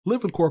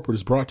Live in Corporate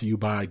is brought to you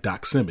by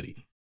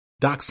Doximity.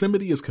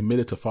 Doximity is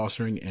committed to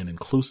fostering an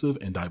inclusive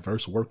and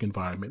diverse work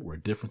environment where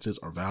differences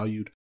are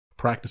valued,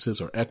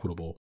 practices are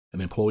equitable,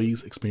 and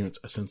employees experience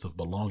a sense of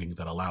belonging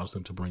that allows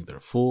them to bring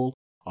their full,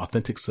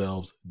 authentic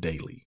selves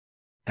daily.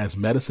 As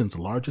medicine's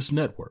largest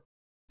network,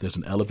 there's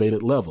an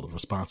elevated level of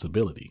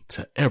responsibility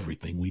to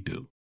everything we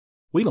do.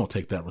 We don't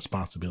take that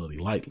responsibility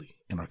lightly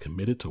and are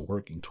committed to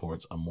working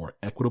towards a more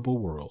equitable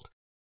world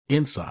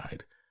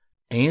inside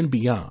and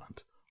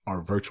beyond our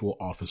virtual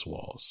office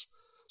walls.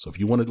 So if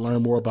you want to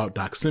learn more about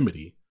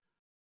Doximity,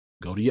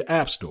 go to your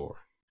app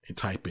store and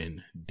type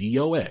in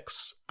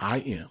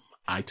DOXIMITY.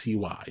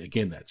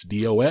 Again, that's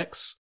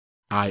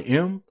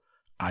DOXIMITY.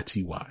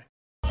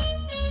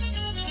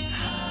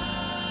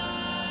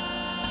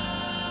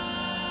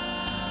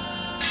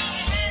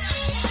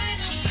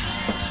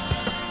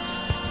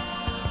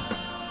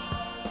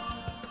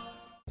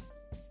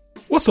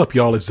 What's up,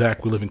 y'all? It's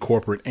Zach. We live in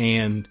corporate,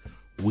 and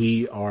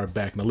we are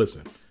back. Now,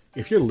 listen,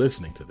 if you're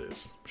listening to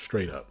this,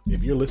 straight up,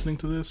 if you're listening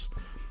to this,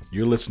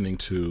 you're listening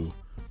to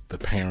the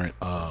parent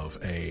of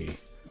a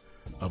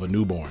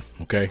newborn,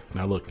 okay?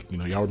 Now, look,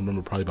 y'all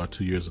remember probably about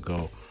 2 years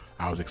ago,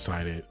 I was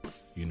excited,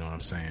 you know what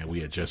I'm saying?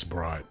 We had just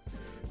brought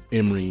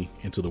Emery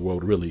into the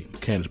world, really,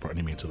 Candace brought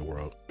Emery into the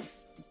world.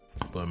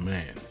 But,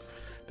 man,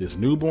 this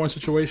newborn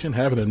situation,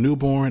 having a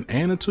newborn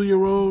and a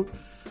 2-year-old,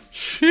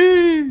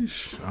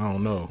 sheesh, I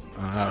don't know.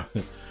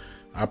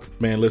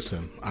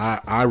 Listen,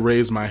 I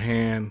raised my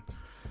hand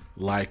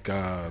like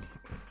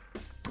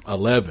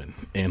 11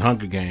 in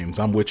Hunger Games.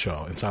 I'm with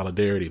y'all in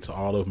solidarity to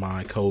all of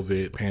my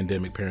COVID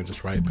pandemic parents.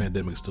 That's right,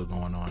 pandemic is still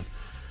going on.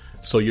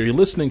 So you're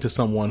listening to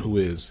someone who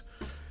is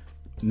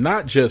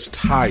not just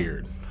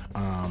tired,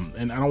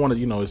 and I don't want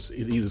to, it's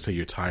easy to say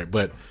you're tired,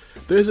 but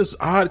there's this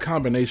odd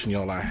combination,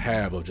 y'all, I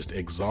have of just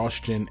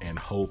exhaustion and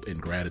hope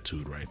and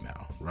gratitude right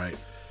now, right?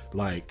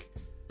 Like,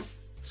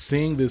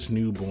 seeing this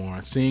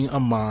newborn, seeing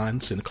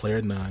Amon,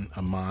 Sinclair Nunn.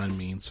 Amon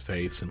means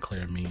faith,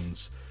 Sinclair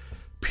means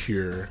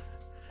pure,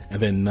 and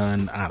then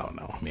Nunn, I don't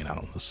know. I mean, I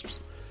don't know.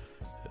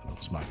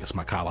 It's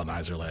my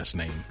colonizer last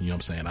name. You know what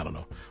I'm saying? I don't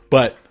know.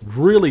 But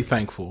really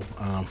thankful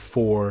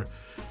for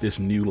this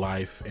new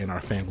life and our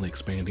family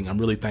expanding. I'm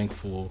really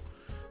thankful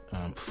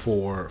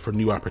for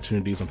new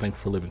opportunities. I'm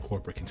thankful for Live in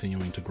Corporate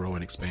continuing to grow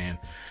and expand.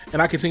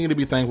 And I continue to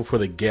be thankful for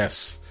the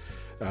guests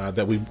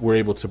that we were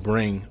able to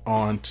bring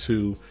on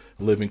to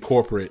Live in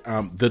Corporate.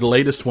 The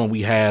latest one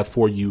we have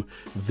for you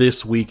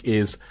this week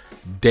is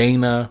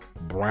Dana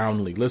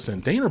Brownlee. Listen,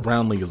 Dana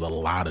Brownlee is a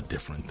lot of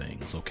different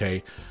things,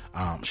 okay?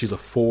 She's a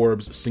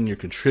Forbes senior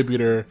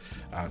contributor.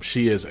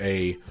 She is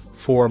a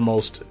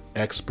foremost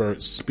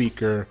expert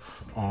speaker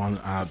on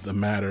the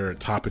matter,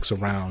 topics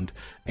around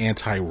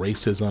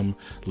anti-racism,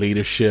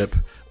 leadership,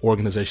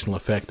 organizational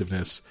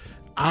effectiveness.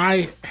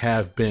 I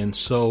have been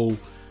so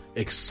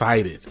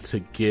excited to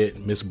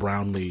get Miss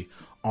Brownlee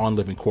on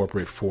Live in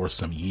Corporate for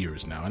some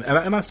years now.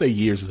 And I say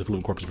years as if Live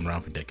in Corporate's been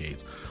around for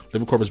decades.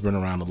 Live in Corporate's been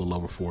around a little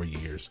over 4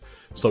 years.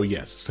 So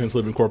yes, since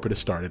Live in Corporate has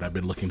started, I've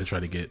been looking to try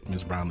to get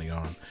Miss Brownlee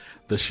on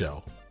the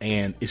show.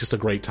 And it's just a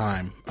great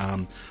time.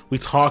 We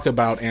talk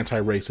about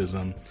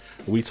anti-racism.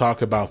 We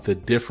talk about the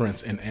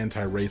difference in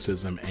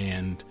anti-racism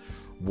and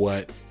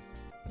what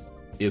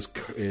is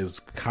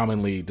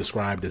commonly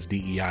described as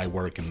DEI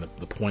work and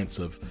the points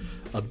of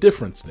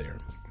difference there.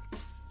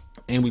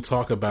 And we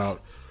talk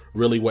about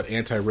really what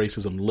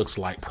anti-racism looks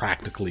like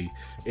practically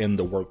in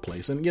the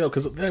workplace. And,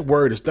 because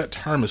that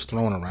term is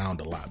thrown around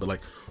a lot, but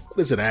like, what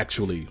does it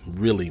actually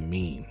really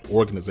mean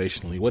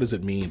organizationally? What does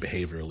it mean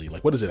behaviorally?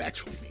 Like, what does it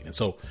actually mean? And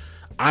so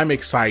I'm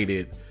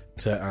excited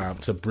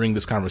to bring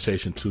this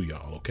conversation to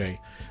y'all. Okay.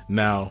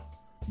 Now,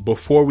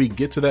 before we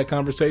get to that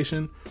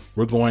conversation,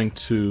 we're going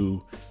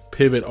to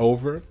pivot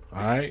over.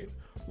 All right.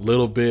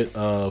 Little bit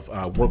of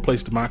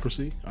workplace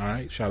democracy. All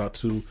right. Shout out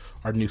to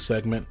our new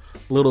segment.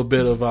 A little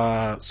bit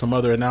of some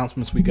other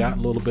announcements we got.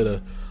 A little bit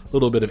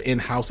of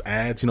in-house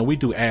ads. We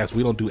do ads.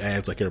 We don't do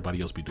ads like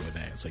everybody else be doing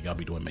ads. Like y'all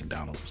be doing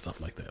McDonald's and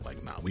stuff like that.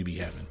 Like, nah, we be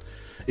having.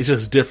 It's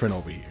just different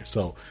over here.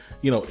 So,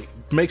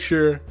 make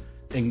sure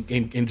and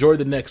enjoy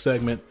the next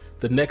segment.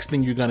 The next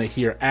thing you're going to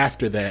hear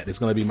after that is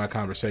going to be my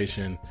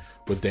conversation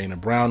with Dana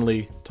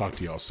Brownlee. Talk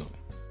to y'all soon.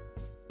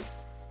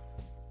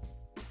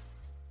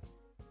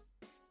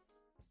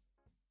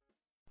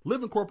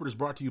 Live in Corporate is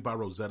brought to you by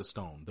Rosetta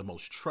Stone, the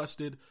most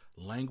trusted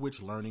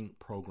language learning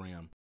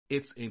program.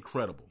 It's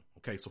incredible.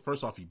 Okay, so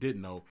first off, you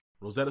didn't know,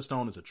 Rosetta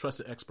Stone is a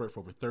trusted expert for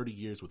over 30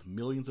 years with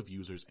millions of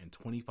users and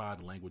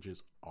 25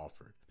 languages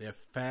offered. They have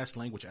fast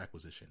language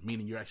acquisition,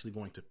 meaning you're actually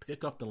going to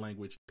pick up the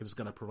language because it's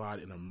going to provide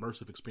an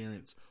immersive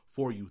experience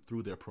for you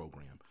through their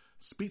program.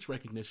 Speech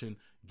recognition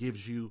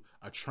gives you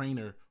a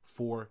trainer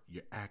for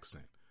your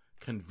accent.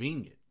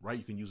 Convenient, right?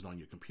 You can use it on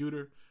your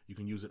computer. You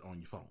can use it on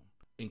your phone.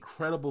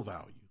 Incredible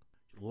value.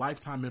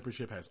 Lifetime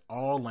membership has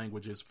all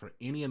languages for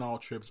any and all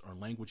trips or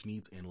language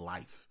needs in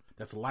life.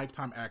 That's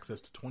lifetime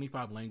access to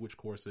 25 language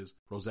courses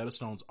Rosetta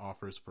Stone's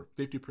offers for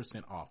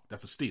 50% off.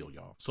 That's a steal,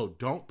 y'all. So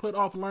don't put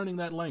off learning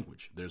that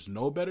language. There's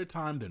no better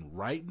time than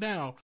right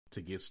now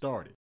to get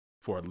started.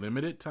 For a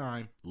limited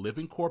time,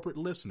 Living Corporate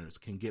listeners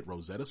can get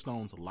Rosetta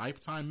Stone's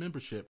lifetime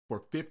membership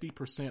for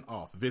 50%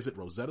 off. Visit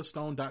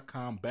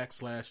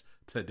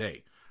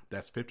rosettastone.com/today.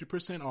 That's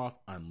 50% off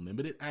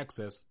unlimited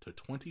access to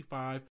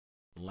 25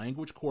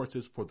 language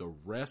courses for the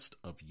rest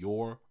of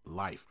your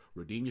life.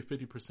 Redeem your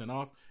 50%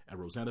 off at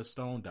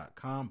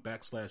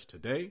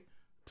rosettastone.com/today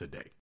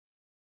today.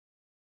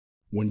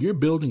 When you're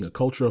building a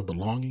culture of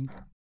belonging,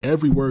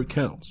 every word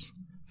counts.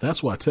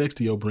 That's why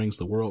Textio brings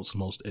the world's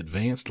most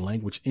advanced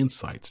language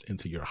insights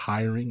into your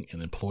hiring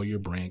and employer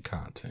brand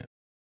content.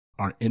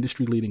 Our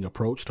industry-leading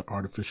approach to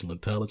artificial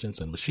intelligence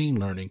and machine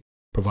learning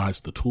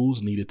provides the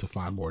tools needed to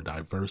find more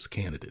diverse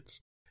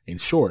candidates. In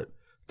short,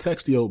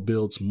 Textio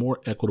builds more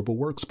equitable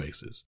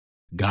workspaces,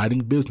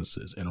 guiding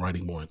businesses and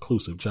writing more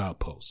inclusive job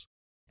posts.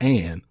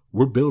 And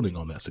we're building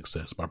on that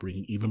success by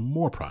bringing even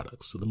more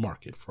products to the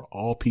market for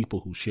all people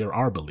who share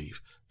our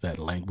belief that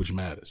language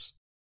matters.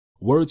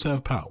 Words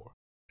have power.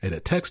 And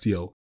at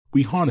Textio,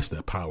 we harness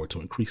that power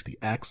to increase the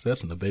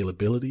access and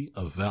availability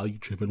of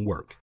value-driven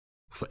work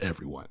for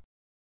everyone.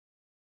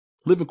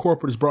 Living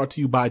Corporate is brought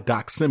to you by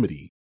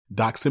Doximity.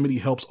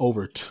 Doximity helps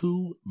over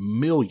 2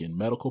 million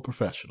medical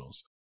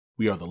professionals.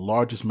 We are the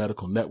largest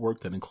medical network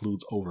that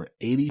includes over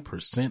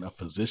 80% of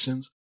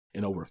physicians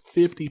and over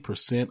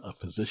 50% of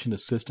physician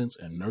assistants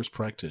and nurse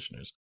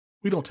practitioners.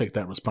 We don't take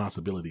that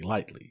responsibility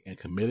lightly and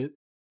committed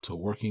to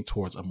working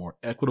towards a more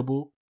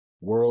equitable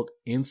world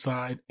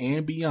inside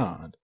and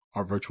beyond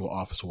our virtual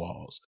office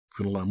walls. If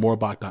you want to learn more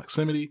about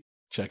Doximity,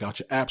 check out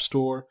your app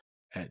store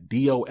at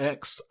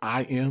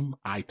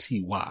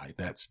DOXIMITY.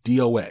 That's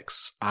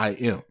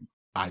DOXIMITY.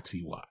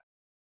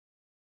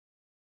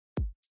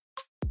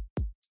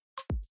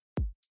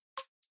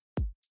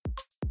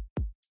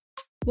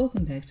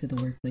 Welcome back to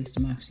the Workplace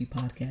Democracy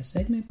Podcast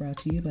segment brought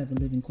to you by the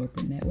Living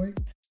Corporate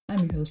Network. I'm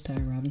your host, Ty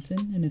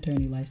Robinson, an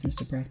attorney licensed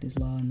to practice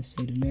law in the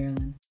state of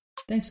Maryland.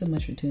 Thanks so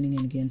much for tuning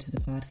in again to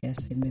the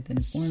podcast segment that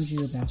informs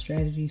you about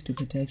strategies to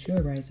protect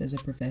your rights as a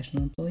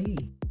professional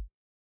employee.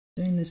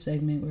 During this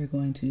segment, we're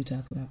going to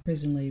talk about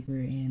prison labor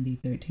and the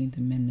 13th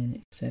Amendment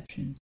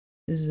exceptions.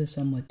 This is a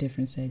somewhat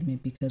different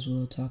segment because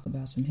we'll talk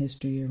about some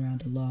history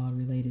around a law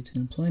related to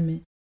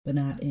employment, but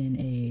not in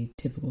a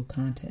typical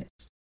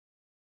context.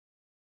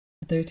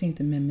 The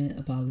 13th Amendment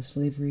abolished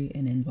slavery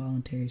and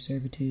involuntary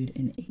servitude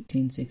in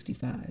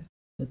 1865,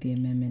 but the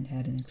amendment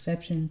had an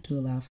exception to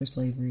allow for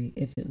slavery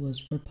if it was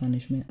for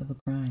punishment of a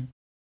crime.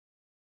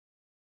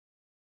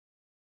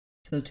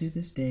 So to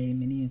this day,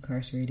 many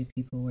incarcerated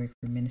people work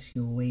for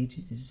minuscule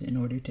wages in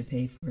order to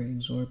pay for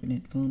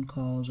exorbitant phone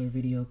calls or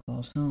video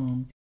calls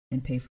home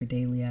and pay for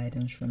daily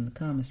items from the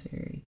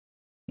commissary.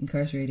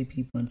 Incarcerated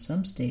people in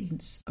some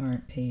states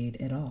aren't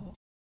paid at all.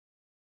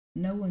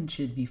 No one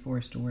should be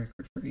forced to work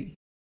for free.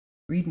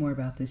 Read more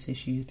about this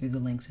issue through the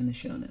links in the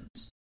show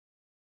notes.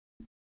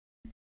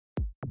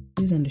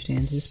 Please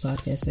understand this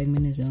podcast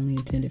segment is only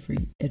intended for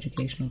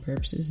educational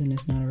purposes and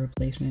is not a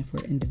replacement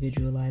for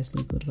individualized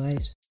legal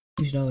advice.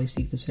 You should always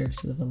seek the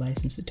services of a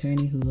licensed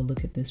attorney who will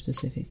look at the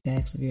specific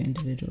facts of your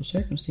individual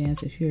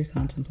circumstance if you are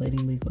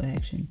contemplating legal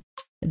action.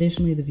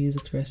 Additionally, the views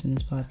expressed in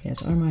this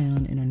podcast are my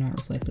own and are not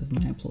reflective of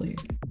my employer.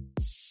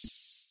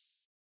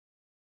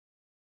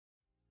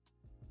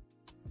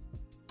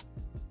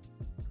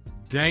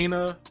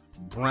 Dana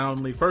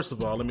Brownlee. First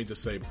of all, let me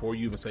just say before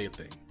you even say a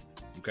thing,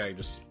 okay,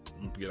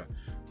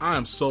 I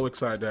am so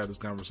excited to have this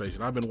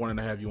conversation. I've been wanting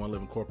to have you on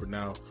Living Corporate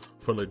now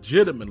for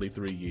legitimately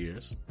 3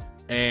 years.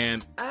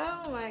 And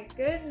oh my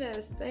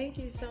goodness, thank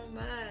you so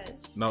much.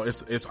 No,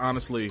 it's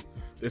honestly,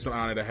 it's an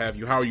honor to have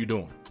you. How are you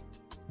doing?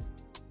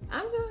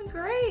 I'm doing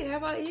great. How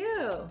about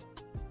you?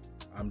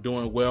 I'm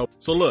doing well.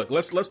 So look,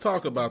 let's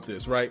talk about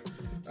this, right?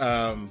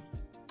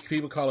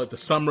 People call it the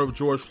summer of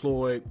George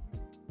Floyd.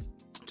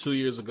 2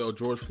 years ago,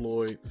 George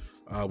Floyd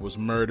was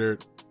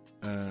murdered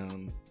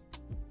in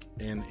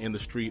the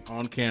street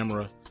on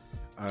camera,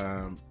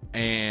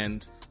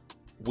 and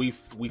we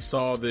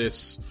saw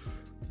this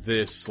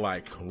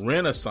like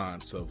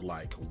renaissance of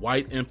like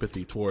white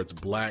empathy towards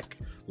black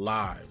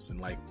lives, and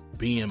like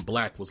being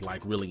black was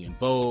like really in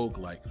vogue.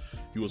 Like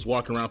you was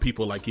walking around,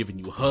 people like giving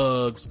you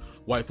hugs,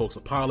 white folks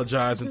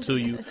apologizing to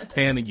you,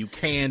 handing you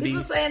candy,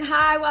 people saying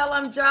hi while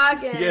I'm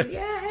jogging. Yeah,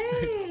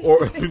 hey.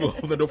 Or people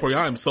open the door for you.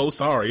 I'm so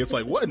sorry. It's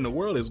like, what in the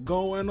world is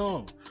going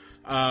on?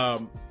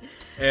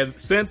 And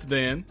since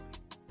then,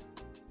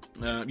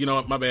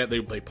 my bad.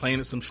 They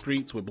planted some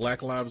streets with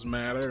Black Lives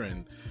Matter,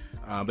 and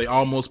they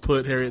almost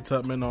put Harriet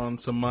Tubman on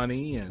some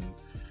money, and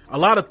a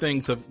lot of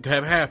things have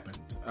happened.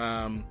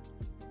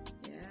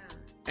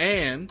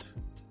 And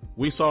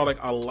we saw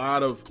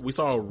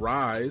a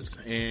rise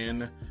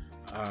in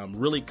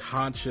really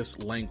conscious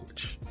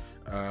language.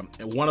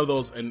 And one of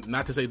those, and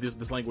not to say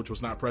this language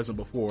was not present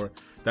before,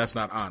 that's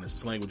not honest.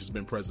 This language has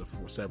been present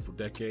for several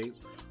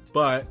decades,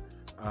 but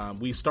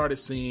we started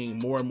seeing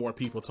more and more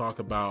people talk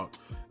about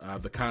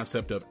the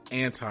concept of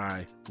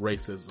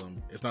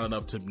anti-racism. It's not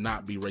enough to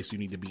not be racist, you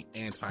need to be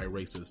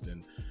anti-racist.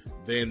 And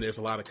then there's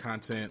a lot of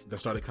content that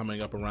started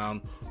coming up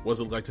around what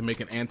does it look like to make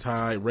an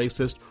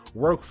anti-racist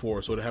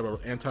workforce or to have an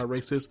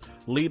anti-racist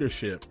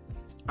leadership.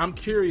 I'm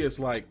curious,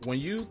 like when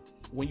you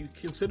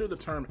consider the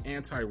term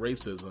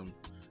anti-racism,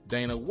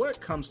 Dana, what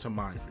comes to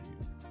mind for you?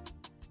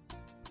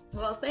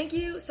 Well, thank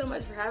you so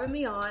much for having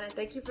me on, and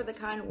thank you for the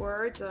kind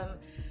words. I'm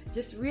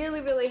just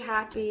really, really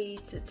happy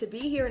to be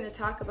here and to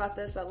talk about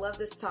this. I love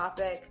this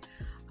topic.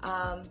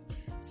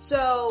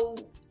 So,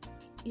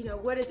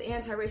 what is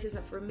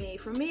anti-racism for me?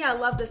 For me, I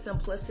love the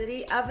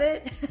simplicity of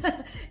it.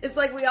 It's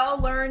like we all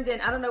learned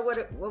in, I don't know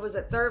what was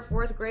it, 3rd,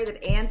 4th grade,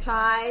 that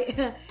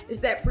anti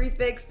is that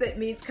prefix that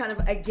means kind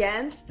of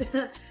against.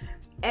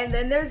 And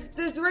then there's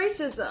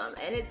racism,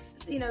 and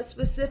it's,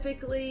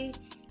 specifically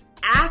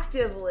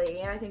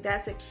actively, and I think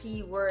that's a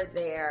key word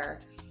there,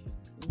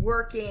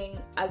 working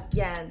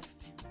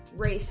against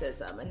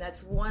racism. And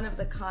that's one of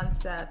the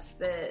concepts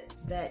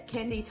that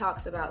Kendi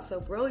talks about so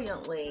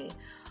brilliantly,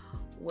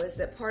 was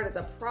that part of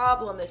the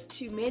problem is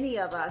too many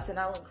of us, and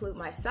I'll include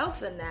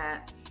myself in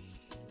that,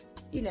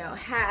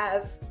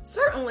 have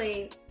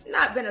certainly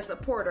not been a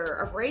supporter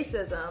of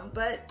racism,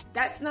 but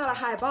that's not a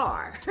high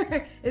bar.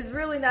 It's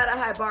really not a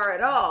high bar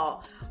at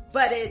all.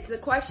 But the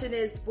question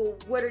is, well,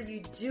 what are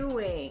you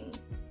doing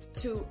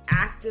to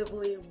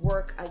actively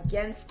work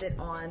against it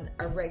on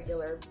a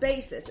regular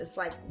basis? It's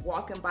like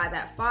walking by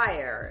that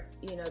fire,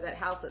 that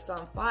house that's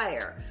on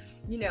fire.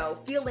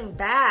 Feeling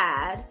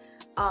bad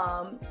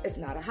is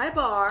not a high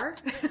bar.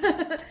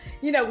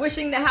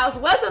 Wishing the house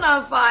wasn't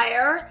on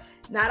fire,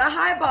 not a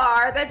high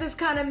bar. That just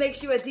kind of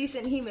makes you a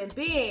decent human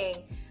being.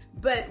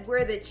 But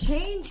where the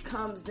change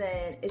comes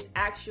in is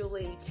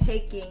actually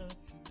taking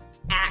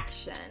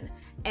action.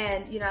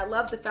 And, I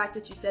love the fact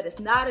that you said it's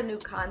not a new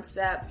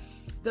concept.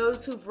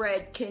 Those who've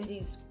read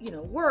Kendi's,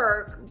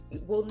 work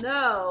will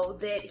know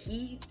that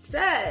he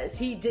says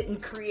he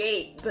didn't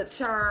create the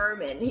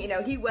term, and,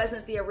 he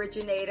wasn't the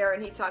originator,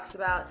 and he talks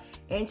about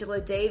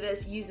Angela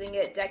Davis using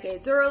it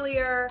decades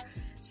earlier.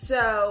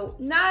 So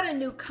not a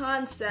new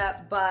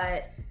concept,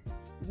 but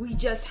we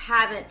just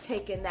haven't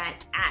taken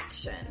that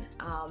action.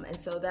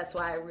 And so that's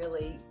why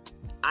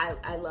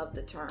I love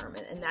the term,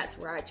 and that's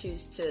where I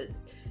choose to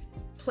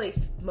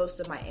place most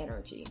of my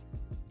energy.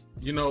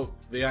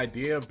 The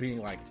idea of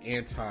being like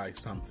anti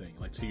something,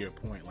 like to your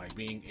point, like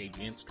being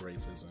against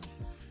racism,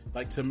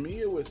 like to me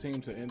it would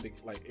seem to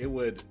it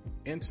would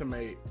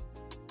intimate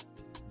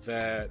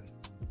that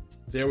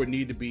there would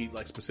need to be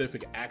like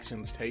specific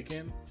actions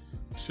taken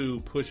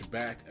to push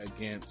back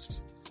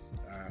against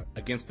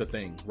the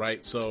thing,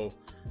 right? So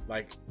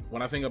like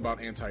when I think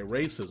about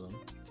anti-racism,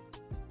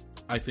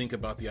 I think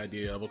about the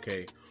idea of,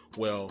 okay,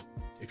 well,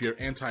 if you're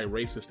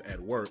anti-racist at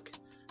work,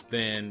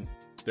 then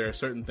there are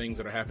certain things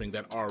that are happening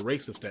that are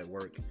racist at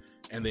work,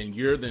 and then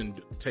you're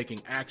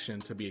taking action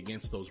to be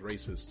against those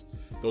racist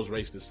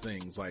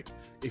things. Like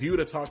if you were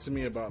to talk to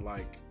me about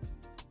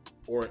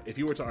or if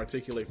you were to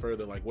articulate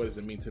further, like what does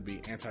it mean to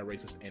be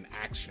anti-racist in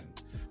action,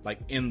 like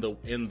in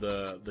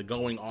the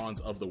going ons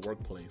of the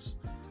workplace,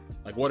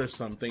 like what are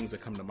some things that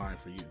come to mind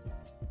for you?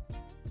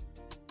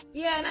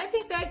 Yeah, and I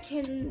think that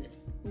can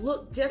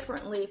look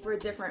differently for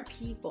different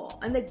people.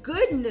 And the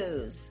good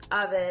news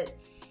of it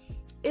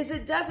is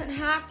it doesn't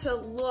have to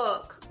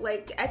look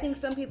like, I think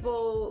some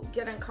people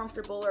get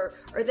uncomfortable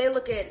or they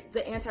look at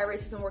the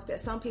anti-racism work that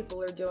some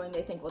people are doing,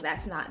 they think, well,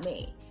 that's not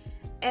me.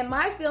 And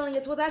my feeling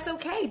is, well, that's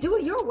okay. Do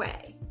it your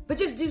way, but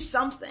just do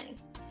something.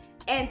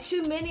 And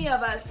too many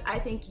of us, I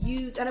think,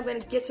 and I'm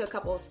going to get to a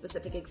couple of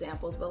specific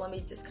examples, but let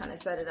me just kind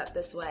of set it up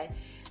this way.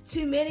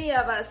 Too many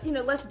of us,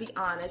 let's be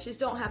honest, just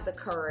don't have the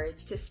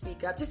courage to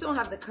speak up, just don't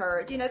have the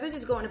courage. They're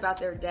just going about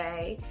their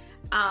day.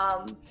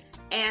 And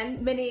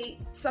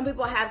some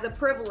people have the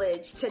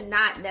privilege to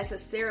not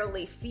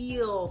necessarily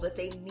feel that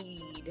they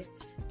need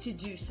to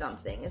do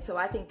something. And so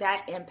I think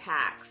that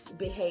impacts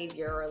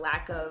behavior or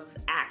lack of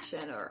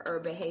action or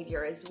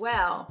behavior as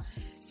well.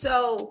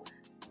 So,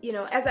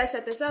 as I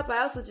set this up, I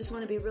also just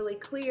want to be really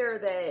clear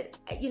that,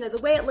 the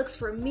way it looks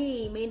for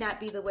me may not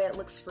be the way it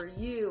looks for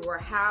you, or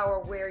how or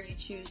where you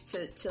choose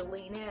to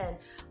lean in.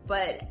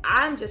 But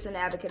I'm just an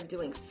advocate of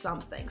doing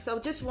something. So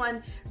just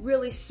one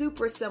really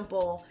super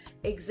simple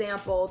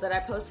example that I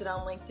posted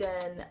on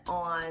LinkedIn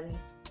on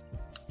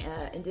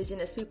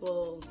Indigenous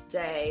Peoples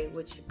Day,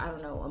 which I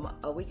don't know,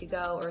 a week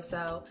ago or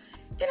so.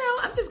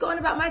 I'm just going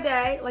about my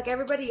day like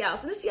everybody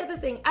else. And this is the other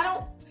thing.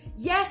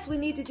 Yes, we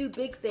need to do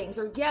big things,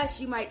 or yes,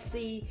 you might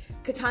see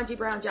Ketanji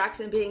Brown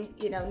Jackson being,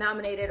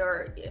 nominated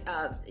or,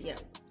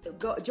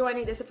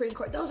 joining the Supreme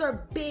Court. Those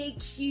are big,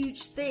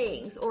 huge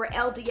things, or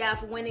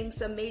LDF winning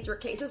some major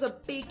case. Those are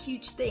big,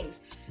 huge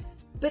things.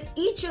 But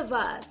each of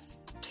us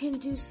can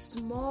do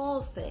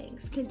small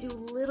things, can do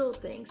little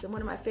things. And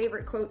one of my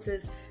favorite quotes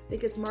is, I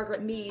think it's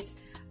Margaret Mead's,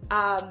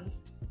 talking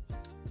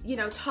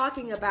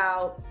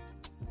about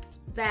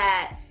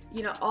that,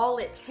 all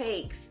it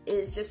takes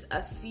is just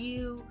a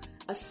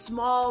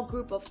small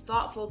group of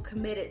thoughtful,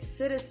 committed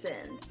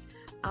citizens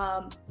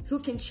who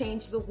can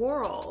change the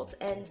world.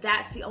 And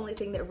that's the only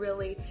thing that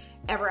really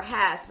ever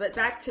has. But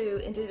back to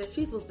Indigenous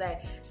Peoples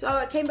Day. So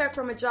I came back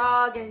from a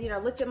jog and,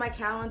 looked at my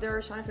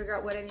calendar, trying to figure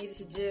out what I needed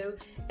to do.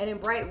 And in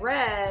bright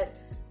red,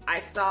 I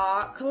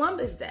saw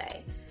Columbus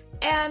Day.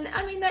 And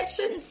I mean, that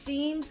shouldn't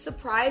seem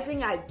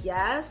surprising, I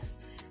guess.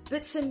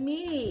 But to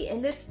me,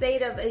 in this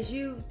state of, as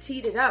you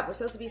teed it up, we're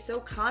supposed to be so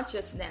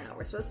conscious now.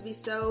 We're supposed to be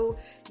so,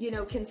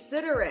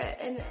 considerate.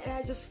 And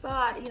I just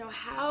thought,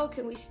 how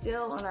can we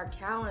still on our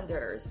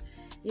calendars,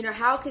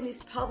 how can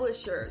these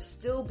publishers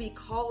still be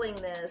calling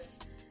this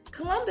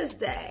Columbus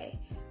Day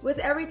with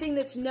everything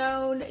that's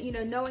known,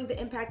 knowing the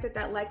impact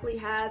that likely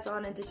has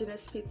on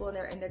Indigenous people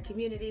in their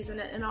communities and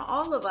on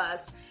all of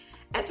us.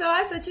 And so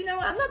I said,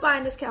 I'm not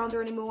buying this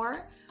calendar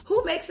anymore.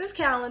 Who makes this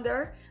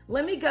calendar?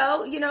 Let me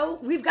go.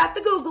 We've got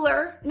the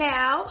Googler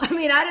now. I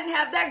mean, I didn't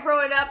have that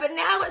growing up, and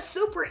now it's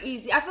super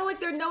easy. I feel like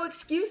there are no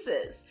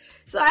excuses.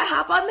 So I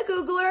hop on the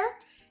Googler,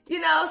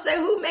 say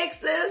who makes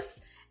this,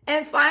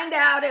 and find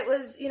out it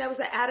was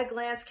an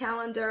at-a-glance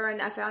calendar,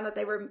 and I found that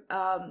they were,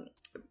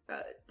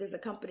 there's a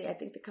company, I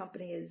think the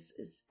company is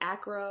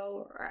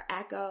Acro or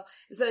ACO.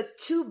 It's a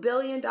 $2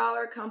 billion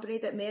company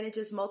that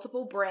manages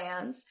multiple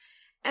brands.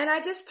 And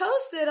I just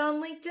posted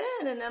on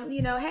LinkedIn and I'm,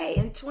 hey,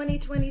 in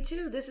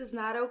 2022, this is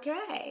not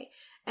okay.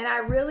 And I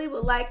really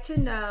would like to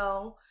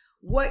know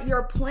what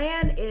your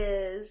plan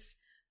is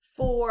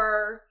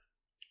for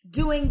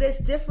doing this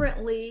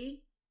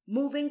differently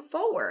moving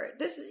forward.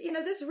 This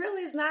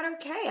really is not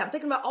okay. I'm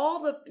thinking about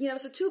all the,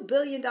 it's a $2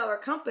 billion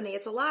company.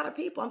 It's a lot of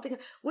people. I'm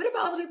thinking, what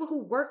about all the people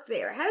who work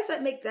there? How does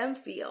that make them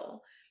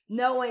feel?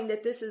 Knowing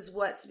that this is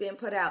what's being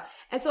put out.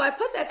 And so I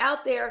put that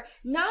out there,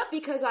 not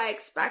because I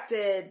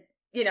expected,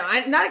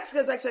 not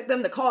because I expect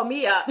them to call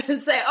me up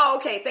and say, oh,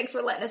 okay, thanks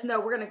for letting us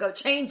know. We're going to go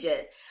change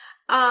it.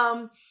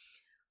 But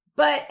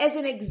as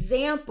an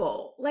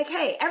example, like,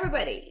 hey,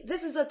 everybody,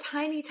 this is a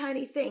tiny,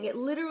 tiny thing. It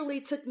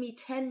literally took me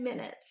 10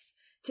 minutes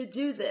to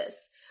do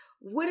this.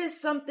 What is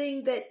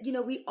something that,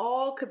 we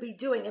all could be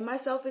doing, and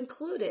myself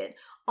included,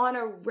 on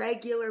a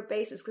regular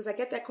basis? Because I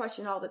get that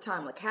question all the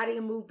time. Like, how do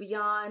you move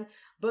beyond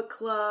book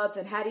clubs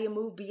and how do you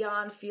move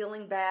beyond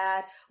feeling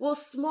bad? Well,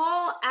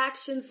 small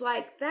actions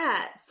like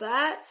that,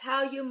 that's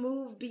how you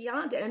move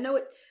beyond it. I know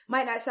it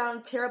might not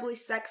sound terribly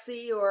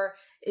sexy or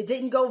it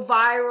didn't go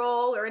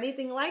viral or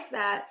anything like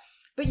that,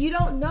 but you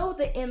don't know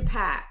the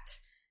impact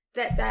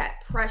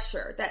that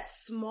pressure, that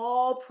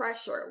small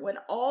pressure, when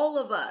all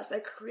of us are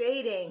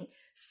creating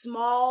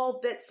small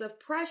bits of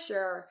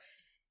pressure,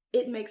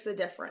 it makes a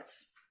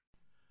difference.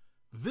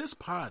 This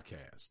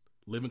podcast,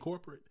 Living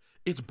Corporate,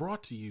 it's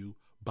brought to you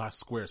by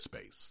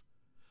Squarespace.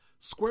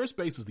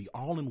 Squarespace is the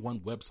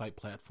all-in-one website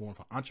platform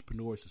for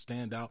entrepreneurs to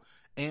stand out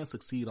and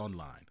succeed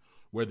online.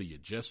 Whether you're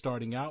just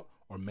starting out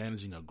or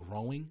managing a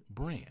growing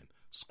brand,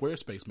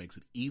 Squarespace makes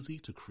it easy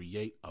to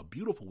create a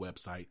beautiful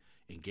website,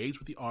 engage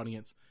with the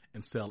audience,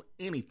 and sell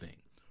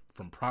anything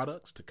from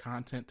products to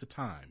content to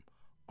time,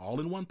 all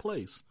in one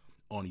place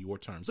on your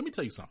terms. Let me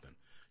tell you something.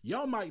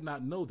 Y'all might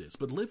not know this,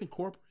 but Living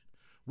Corporate,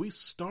 we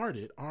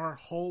started our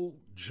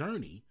whole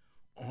journey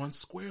on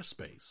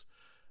Squarespace.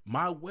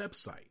 My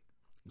website,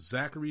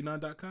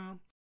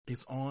 ZacharyNunn.com,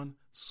 it's on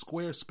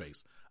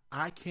Squarespace.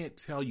 I can't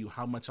tell you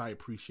how much I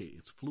appreciate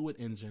its fluid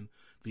engine,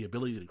 the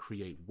ability to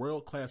create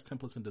world-class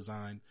templates and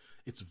design.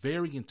 It's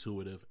very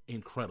intuitive,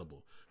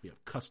 incredible. We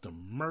have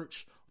custom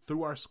merch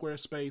through our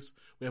Squarespace.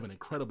 We have an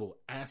incredible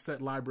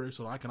asset library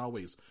so I can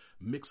always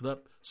mix it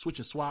up, switch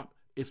and swap.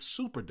 It's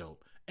super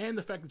dope. And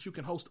the fact that you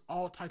can host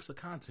all types of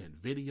content,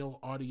 video,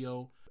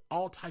 audio,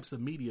 all types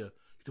of media,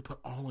 you can put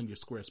all on your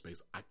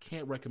Squarespace. I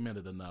can't recommend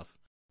it enough.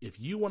 If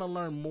you want to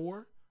learn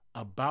more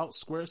about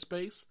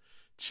Squarespace,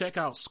 check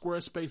out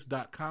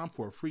squarespace.com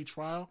for a free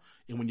trial.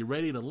 And when you're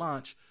ready to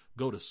launch,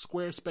 go to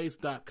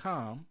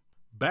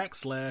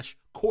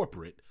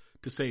squarespace.com/corporate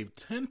to save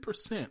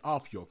 10%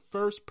 off your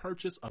first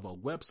purchase of a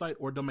website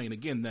or domain.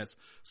 Again, that's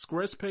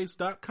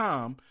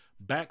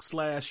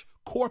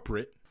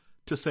squarespace.com/corporate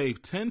to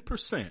save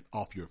 10%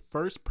 off your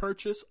first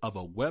purchase of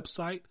a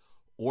website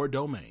or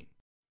domain.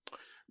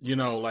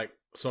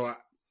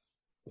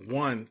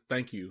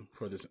 Thank you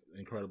for this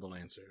incredible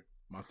answer.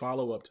 My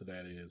follow-up to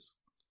that is,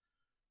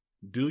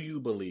 do you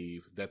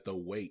believe that the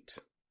weight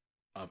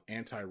of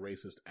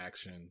anti-racist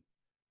action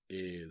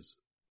is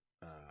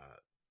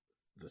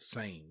the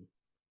same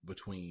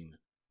between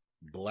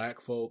black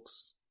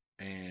folks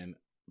and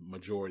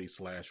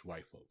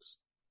majority/white folks?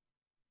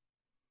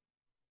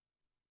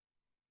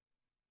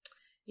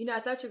 I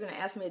thought you were going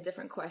to ask me a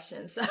different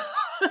question. So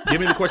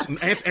give me the question.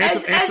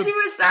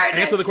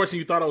 Answer the question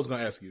you thought I was going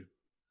to ask you.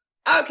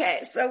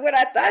 Okay, so what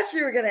I thought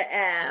you were going to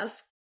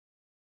ask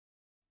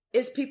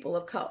is people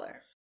of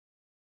color.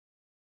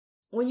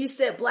 When you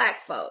said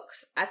black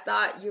folks, I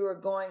thought you were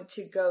going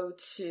to go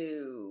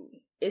to,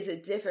 is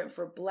it different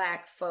for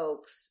black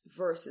folks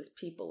versus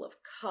people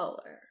of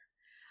color?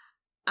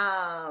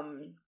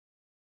 And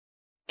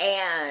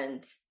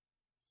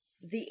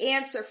the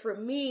answer for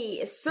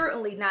me is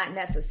certainly not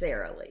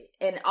necessarily,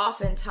 and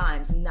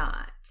oftentimes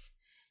not.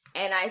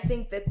 And I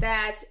think that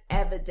that's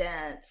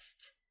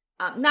evidenced,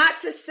 not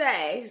to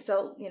say,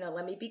 so,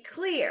 let me be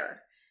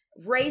clear,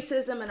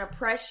 racism and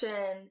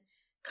oppression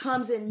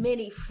comes in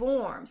many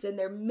forms, and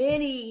there are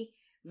many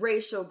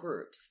racial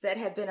groups that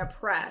have been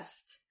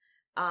oppressed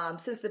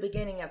since the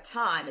beginning of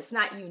time. It's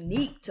not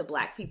unique to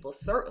Black people,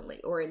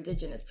 certainly, or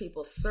indigenous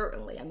people,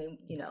 certainly. I mean,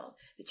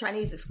 the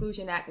Chinese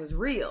Exclusion Act was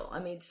real. I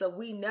mean, so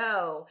we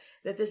know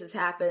that this has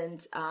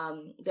happened,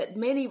 that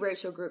many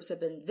racial groups have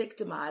been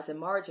victimized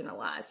and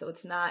marginalized. So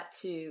it's not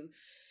to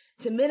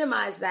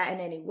minimize that in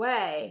any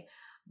way.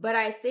 But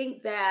I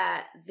think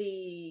that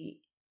the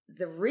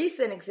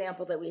recent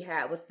example that we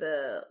had with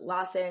the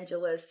Los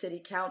Angeles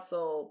City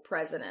Council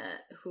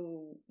president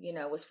who,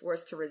 was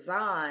forced to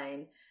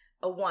resign,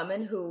 a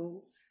woman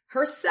who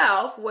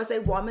herself was a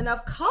woman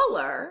of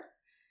color,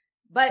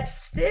 but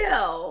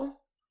still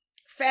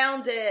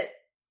found it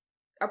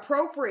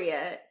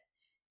appropriate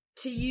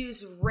to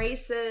use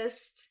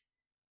racist,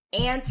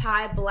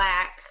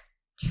 anti-Black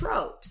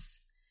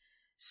tropes.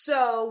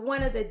 So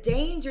one of the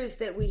dangers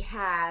that we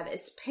have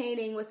is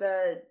painting with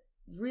a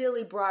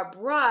really broad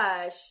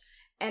brush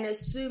and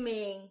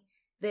assuming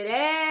that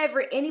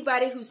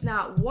anybody who's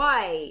not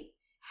white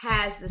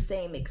has the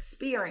same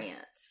experience.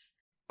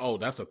 Oh,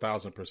 that's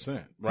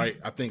 1,000%, right?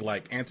 I think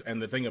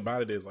and the thing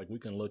about it is we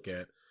can look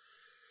at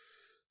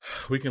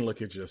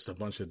just a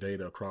bunch of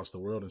data across the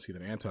world and see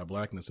that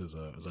anti-Blackness is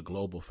a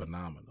global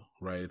phenomenon,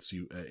 right? It's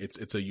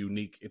a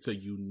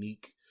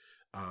unique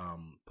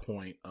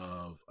point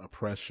of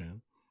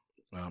oppression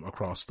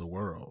across the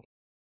world.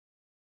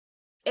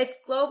 It's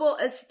global,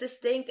 it's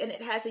distinct, and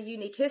it has a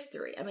unique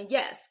history. I mean,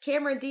 yes,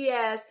 Cameron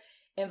Diaz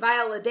and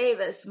Viola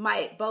Davis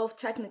might both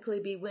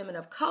technically be women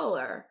of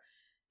color,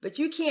 but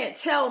you can't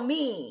tell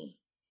me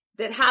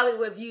that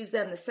Hollywood views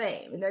them the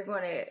same and they're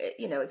going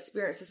to,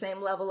 experience the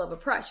same level of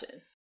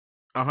oppression.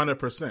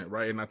 100%,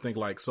 right? And I think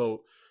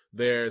so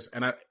there's,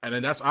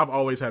 I've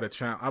always had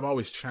I've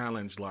always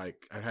challenged, I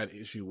had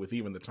issue with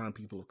even the term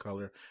people of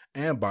color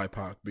and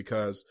BIPOC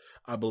because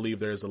I believe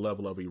there's a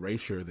level of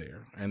erasure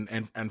there.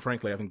 And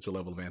frankly, I think there's a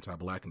level of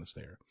anti-Blackness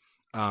there.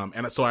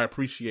 And so I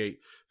appreciate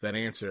that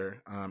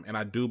answer. And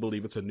I do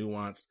believe it's a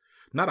nuanced,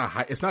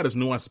 it's not as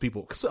nuanced as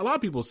people, because a lot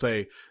of people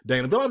say,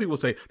 Dana, but a lot of people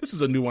say this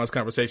is a nuanced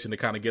conversation to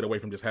kind of get away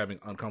from just having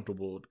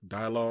uncomfortable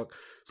dialogue.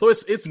 So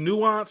it's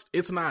nuanced.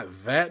 It's not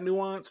that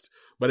nuanced,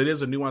 but it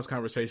is a nuanced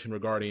conversation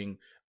regarding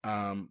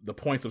the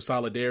points of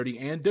solidarity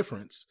and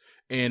difference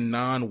in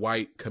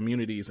non-white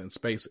communities and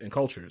space and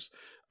cultures.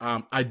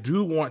 I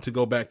do want to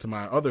go back to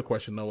my other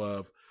question, though,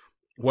 of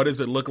what does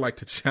it look like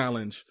to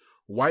challenge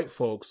white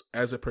folks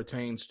as it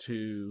pertains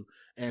to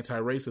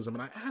anti-racism?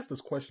 And I ask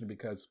this question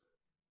because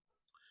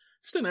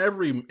just in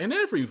every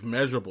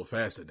measurable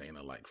facet, Dana,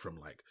 from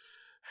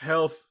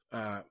health,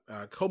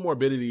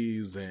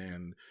 comorbidities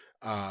and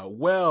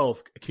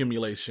wealth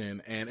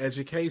accumulation and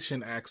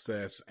education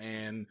access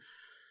and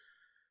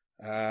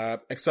career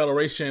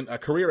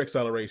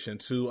acceleration,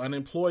 to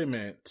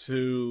unemployment,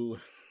 to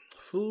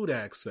food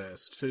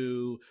access,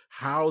 to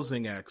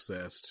housing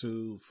access,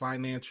 to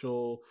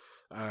financial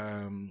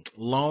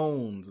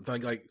loans,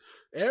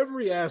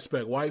 every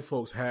aspect, white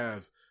folks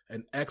have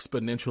an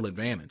exponential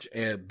advantage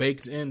and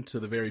baked into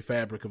the very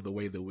fabric of the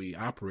way that we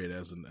operate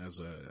as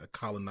a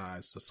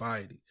colonized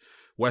society,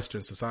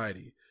 Western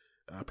society,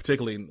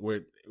 particularly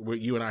where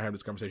you and I have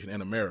this conversation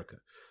in America.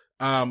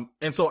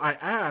 And so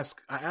I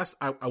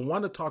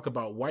want to talk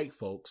about white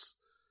folks,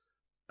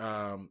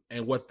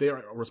 and what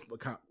their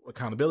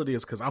accountability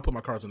is, because I'll put my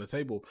cards on the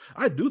table.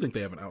 I do think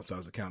they have an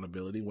outsized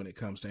accountability when it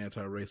comes to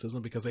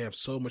anti-racism because they have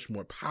so much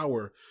more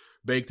power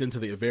baked into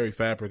the very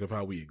fabric of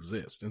how we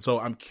exist. And so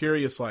I'm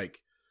curious,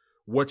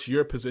 what's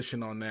your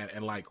position on that?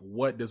 And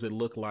what does it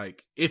look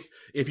like if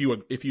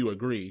you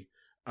agree?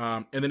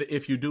 And then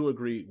if you do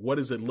agree, what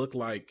does it look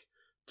like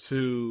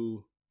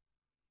to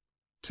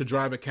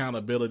drive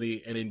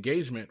accountability and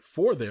engagement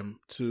for them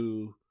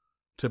to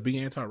be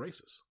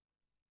anti-racist?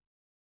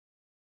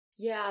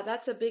 Yeah,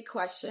 that's a big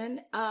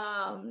question.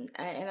 And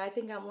I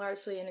think I'm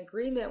largely in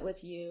agreement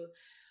with you.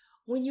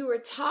 When you were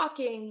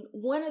talking,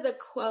 one of the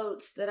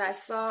quotes that I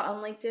saw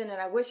on LinkedIn, and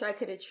I wish I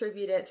could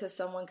attribute it to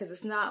someone because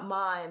it's not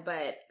mine,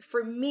 but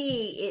for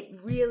me,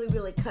 it really,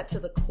 really cut to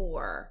the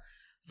core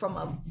from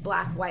a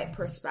Black-white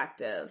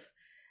perspective.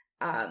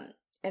 And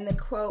the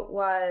quote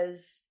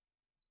was,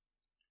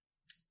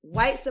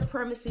 "White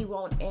supremacy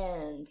won't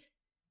end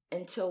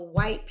until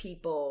white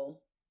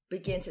people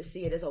begin to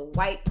see it as a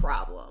white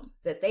problem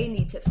that they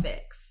need to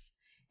fix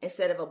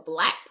instead of a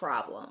Black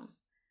problem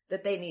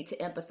that they need to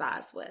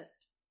empathize with."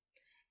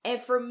 And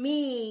for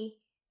me,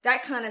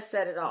 that kind of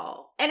said it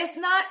all. And it's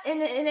not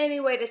in any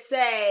way to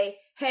say,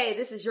 hey,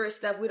 this is your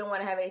stuff, we don't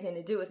want to have anything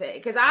to do with it.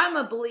 Because I'm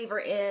a believer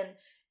in,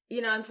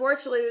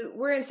 unfortunately,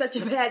 we're in such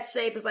a bad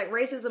shape. It's like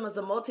racism is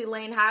a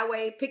multi-lane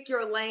highway. Pick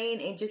your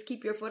lane and just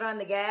keep your foot on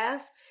the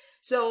gas.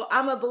 So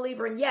I'm a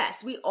believer in,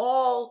 yes, we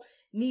all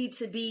need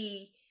to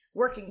be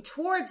working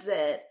towards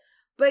it.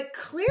 But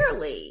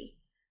clearly,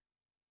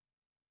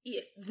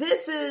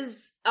 this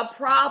is a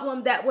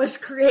problem that was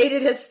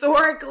created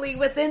historically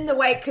within the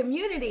white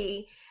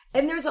community.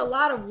 And there's a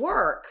lot of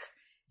work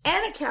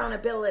and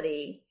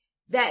accountability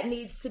that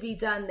needs to be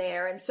done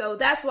there. And so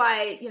that's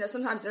why,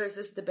 sometimes there's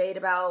this debate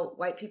about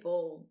white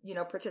people,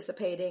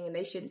 participating and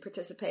they shouldn't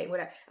participate,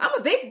 whatever. I'm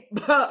a big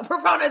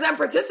proponent of them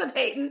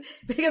participating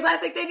because I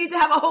think they need to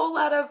have a whole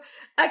lot of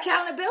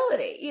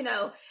accountability,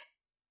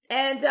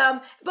 And,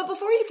 but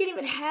before you can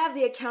even have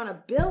the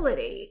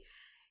accountability,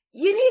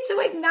 you need to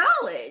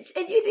acknowledge,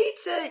 and you need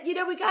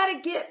to, we got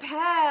to get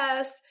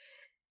past,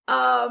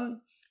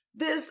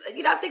 this,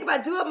 I think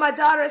about doing my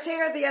daughter's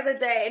hair the other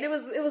day, and it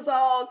was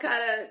all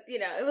kind of,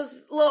 it was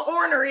a little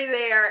ornery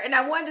there, and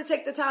I wanted to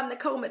take the time to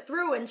comb it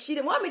through, and she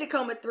didn't want me to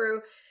comb it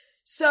through.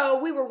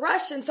 So we were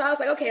rushing. So I was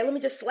like, okay, let me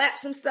just slap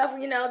some stuff,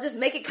 just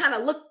make it kind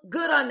of look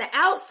good on the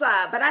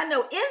outside. But I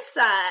know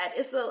inside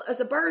it's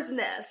a bird's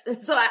nest.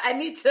 And so I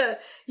need to,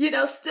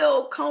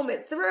 still comb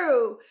it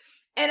through.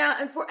 And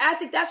I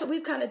think that's what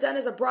we've kind of done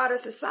as a broader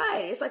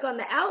society. It's like on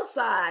the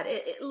outside,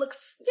 it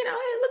looks,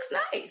 it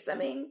looks nice. I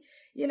mean,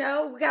 we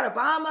got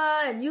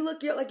Obama and you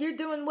look like you're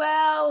doing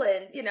well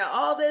and,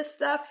 all this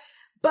stuff.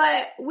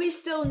 But we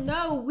still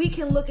know we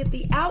can look at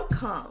the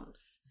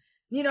outcomes.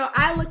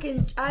 I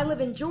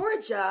live in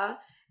Georgia,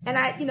 and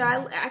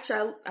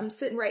I'm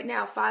sitting right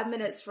now 5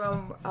 minutes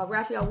from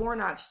Raphael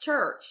Warnock's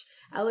church.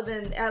 I live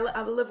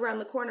around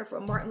the corner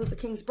from Martin Luther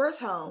King's birth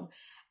home,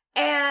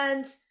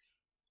 and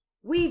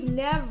we've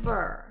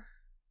never,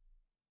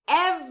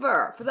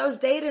 ever, for those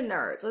data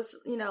nerds,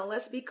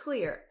 let's be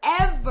clear,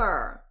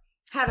 ever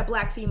had a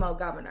Black female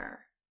governor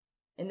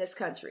in this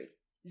country.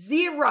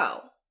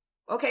 0.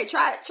 Okay,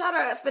 try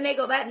to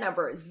finagle that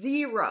number.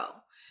 0.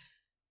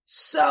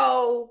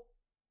 So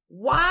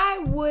why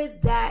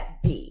would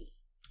that be?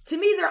 To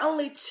me, there are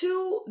only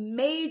 2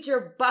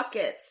 major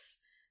buckets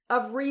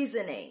of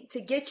reasoning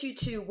to get you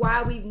to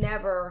why we've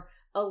never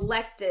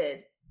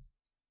elected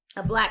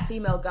a Black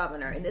female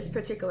governor in this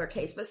particular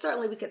case. But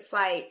certainly we could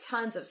cite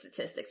tons of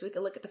statistics. We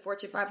could look at the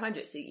Fortune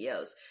 500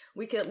 CEOs.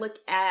 We could look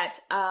at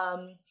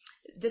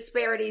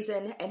disparities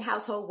in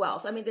household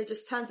wealth. I mean, there are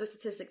just tons of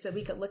statistics that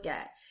we could look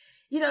at.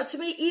 To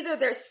me, either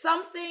there's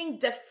something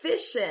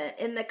deficient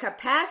in the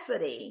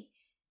capacity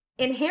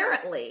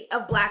inherently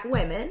of Black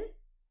women,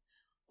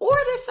 or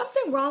there's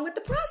something wrong with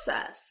the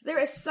process. There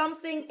is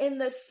something in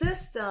the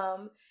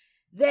system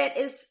that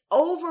is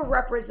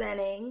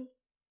overrepresenting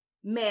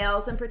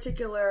males, in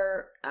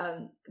particular,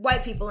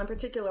 white people, in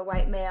particular,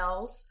 white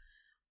males,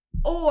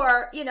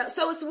 or,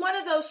 so it's one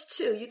of those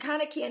 2. You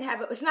kind of can't have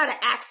it. It's not an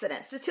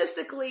accident.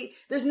 Statistically,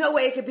 there's no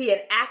way it could be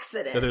an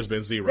accident. That there's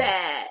been 0.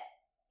 That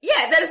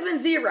has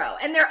been 0.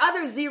 And there are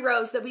other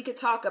zeros that we could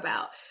talk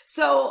about.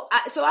 So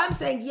I'm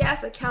saying,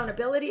 yes,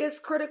 accountability is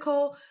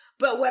critical.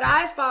 But what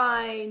I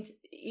find,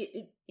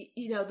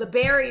 the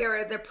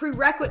barrier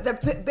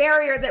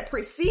that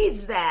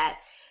precedes that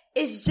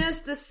is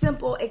just the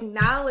simple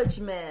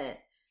acknowledgement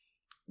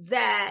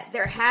that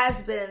there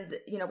has been,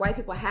 white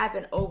people have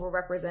been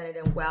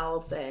overrepresented in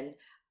wealth and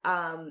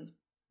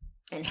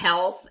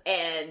health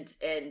and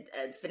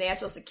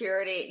financial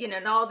security,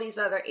 and all these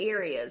other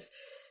areas.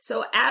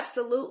 So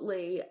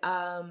absolutely,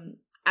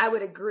 I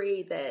would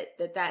agree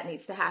that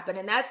needs to happen.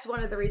 And that's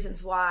one of the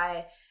reasons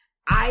why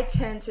I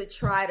tend to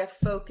try to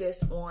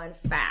focus on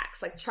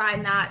facts, like try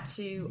not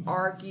to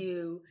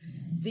argue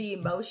the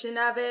emotion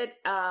of it,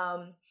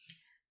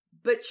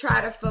 but try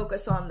to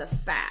focus on the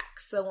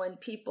facts. So when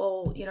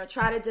people,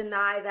 try to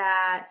deny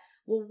that,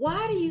 well,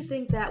 why do you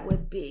think that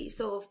would be?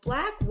 So if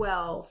Black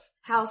wealth,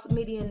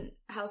 median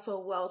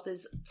household wealth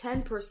is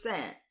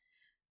 10%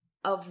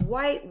 of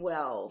white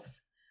wealth,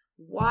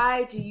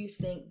 why do you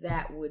think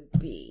that would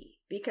be?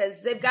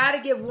 Because they've got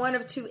to give one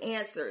of 2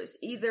 answers.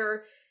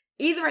 Either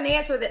an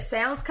answer that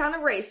sounds kind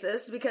of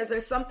racist because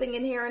there's something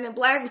inherent in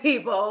Black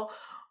people,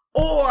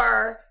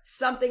 or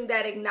something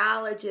that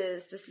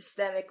acknowledges the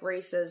systemic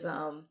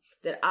racism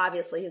that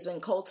obviously has been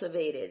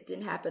cultivated. It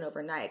didn't happen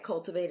overnight,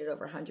 cultivated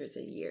over hundreds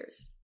of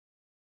years.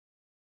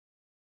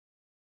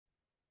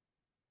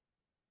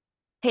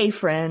 Hey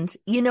friends,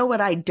 you know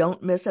what I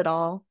don't miss at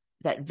all?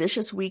 That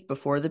vicious week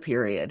before the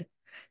period.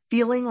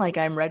 Feeling like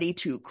I'm ready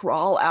to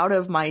crawl out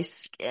of my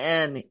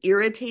skin,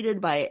 irritated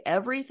by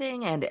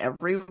everything and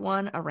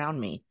everyone around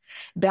me,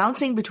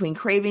 bouncing between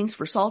cravings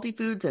for salty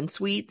foods and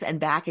sweets and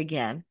back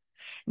again.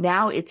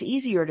 Now it's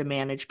easier to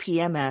manage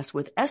PMS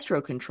with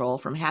Estro Control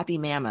from Happy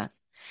Mammoth.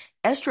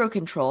 Estro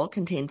Control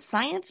contains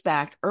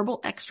science-backed herbal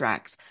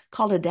extracts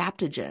called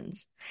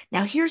adaptogens.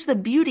 Now here's the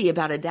beauty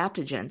about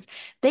adaptogens.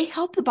 They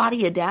help the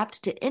body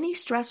adapt to any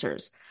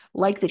stressors,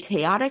 like the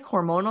chaotic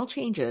hormonal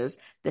changes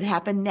that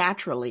happen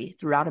naturally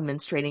throughout a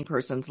menstruating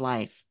person's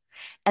life.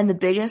 And the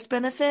biggest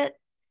benefit?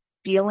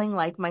 Feeling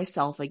like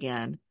myself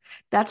again.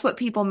 That's what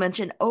people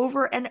mention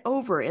over and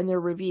over in their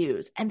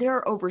reviews. And there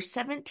are over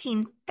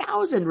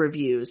 17,000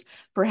 reviews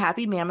for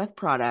Happy Mammoth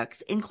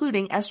products,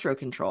 including Estro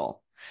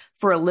Control.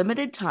 For a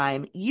limited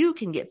time, you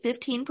can get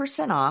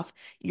 15% off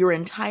your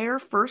entire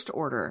first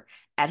order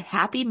at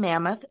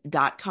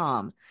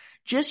happymammoth.com.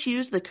 Just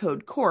use the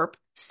code CORP,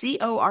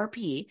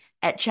 C-O-R-P,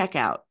 at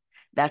checkout.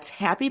 That's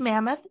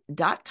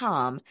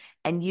happymammoth.com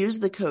and use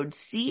the code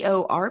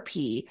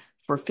CORP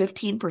for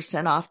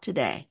 15% off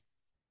today.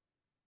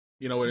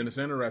 You know, and it's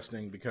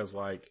interesting because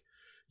like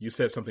you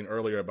said something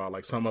earlier about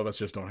like some of us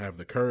just don't have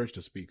the courage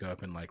to speak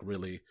up and like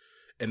really,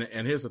 and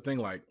here's the thing,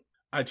 like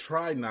I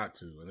try not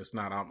to, and it's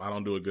not, I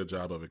don't do a good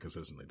job of it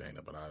consistently,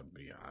 Dana, but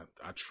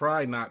I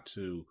try not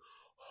to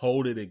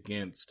hold it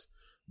against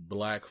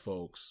Black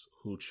folks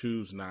who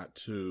choose not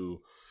to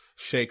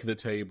shake the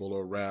table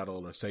or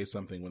rattle or say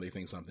something when they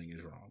think something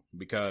is wrong,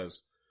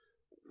 because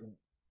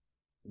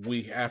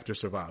we have to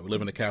survive. We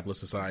live in a capitalist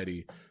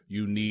society.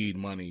 You need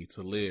money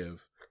to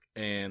live.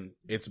 And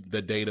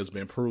the data's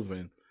been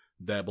proven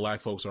that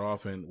Black folks are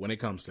often, when it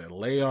comes to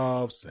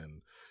layoffs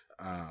and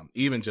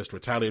even just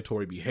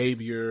retaliatory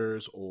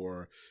behaviors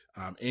or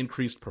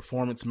increased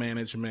performance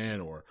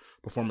management or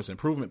performance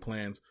improvement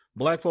plans,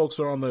 Black folks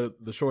are on the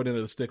short end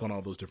of the stick on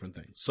all those different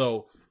things.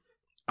 So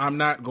I'm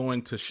not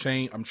going to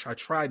I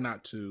try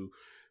not to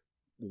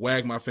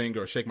wag my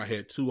finger or shake my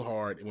head too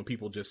hard when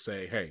people just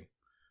say, hey,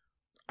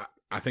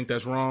 I think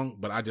that's wrong,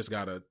 but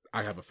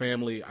I have a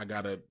family, I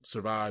gotta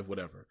survive,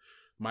 whatever.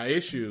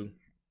 My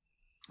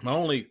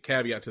only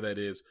caveat to that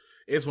is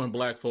when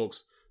Black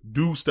folks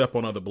do step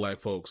on other Black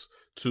folks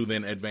to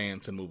then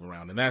advance and move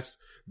around. And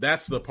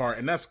that's the part.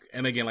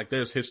 And again, like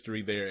there's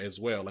history there as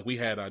well. Like we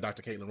had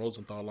Dr. Caitlin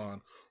Rosenthal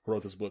on, who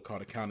wrote this book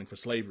called Accounting for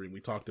Slavery. And we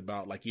talked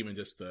about like even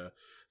just the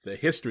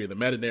history, the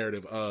meta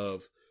narrative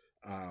of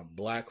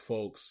Black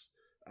folks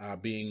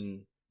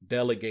being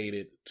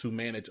delegated to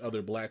manage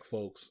other Black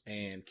folks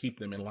and keep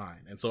them in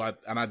line. And so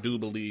I do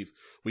believe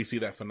we see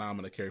that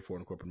phenomena carry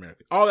forward in corporate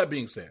America. All that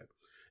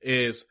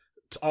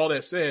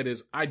said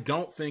is I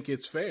don't think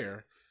it's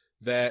fair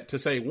I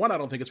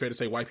don't think it's fair to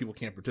say white people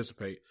can't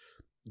participate.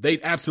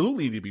 They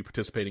absolutely need to be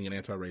participating in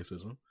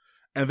anti-racism.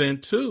 And then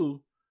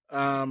two,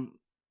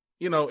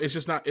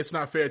 it's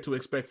not fair to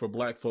expect for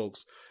Black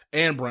folks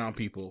and brown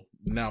people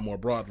now more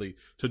broadly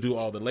to do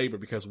all the labor,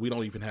 because we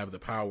don't even have the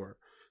power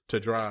to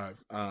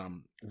drive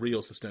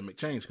real systemic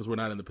change because we're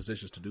not in the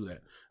positions to do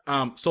that.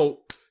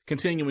 So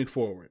continuing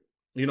forward,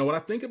 when I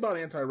think about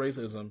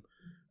anti-racism,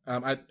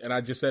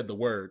 I just said the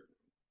word,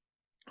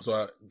 so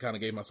I kind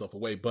of gave myself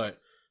away, but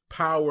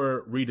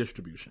power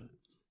redistribution,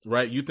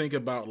 right? You think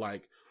about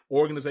like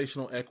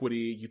organizational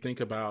equity, you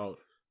think about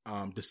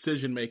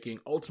decision making.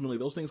 Ultimately,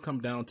 those things come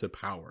down to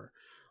power.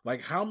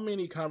 Like how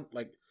many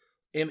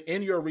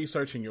in your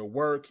research, in your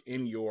work,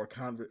 in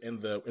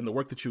the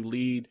work that you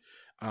lead,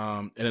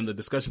 and in the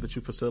discussions that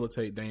you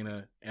facilitate,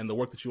 Dana, and the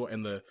work that you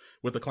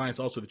with the clients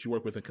also that you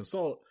work with and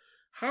consult,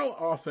 how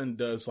often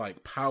does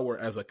like power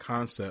as a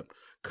concept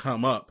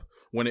come up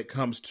when it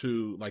comes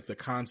to like the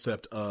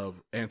concept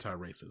of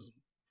anti-racism?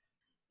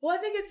 Well, I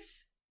think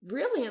it's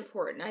really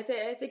important. I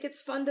think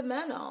it's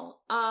fundamental.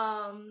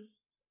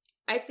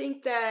 I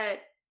think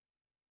that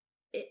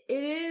it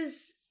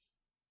is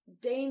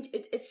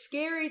it's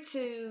scary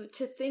to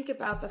think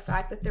about the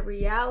fact that the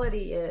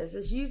reality is,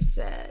 as you've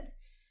said,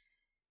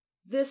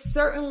 this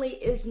certainly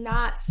is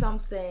not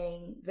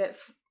something that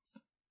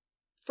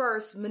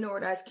first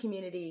minoritized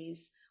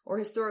communities or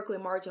historically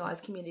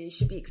marginalized communities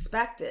should be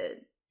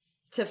expected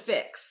to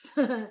fix.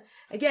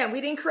 Again,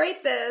 we didn't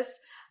create this.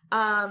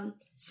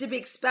 Should be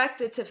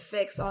expected to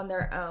fix on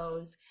their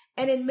own.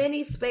 And in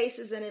many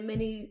spaces and in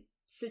many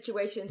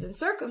situations and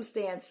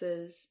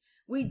circumstances,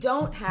 we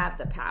don't have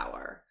the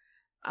power.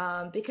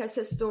 Because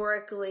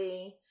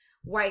historically,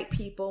 white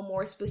people,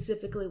 more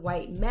specifically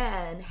white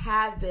men,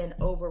 have been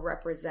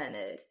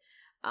overrepresented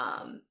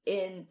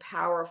in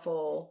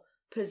powerful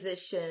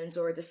positions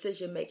or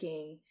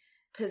decision-making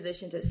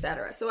positions,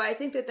 etc. So I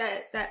think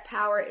that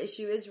power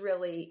issue is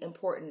really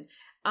important.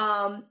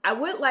 I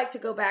would like to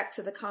go back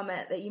to the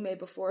comment that you made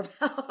before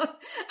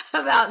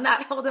about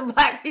not holding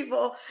Black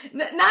people,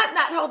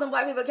 not holding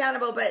Black people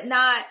accountable, but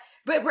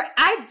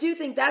I do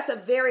think that's a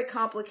very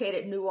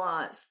complicated,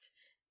 nuanced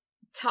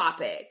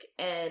topic,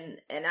 and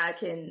I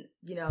can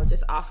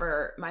just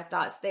offer my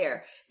thoughts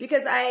there,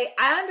 because I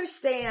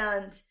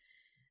understand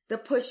the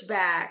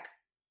pushback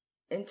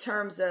in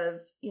terms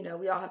of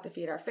we all have to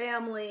feed our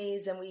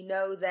families, and we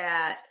know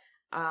that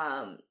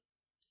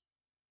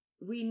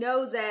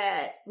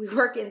we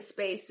work in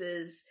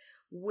spaces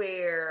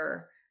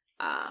where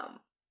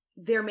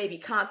there may be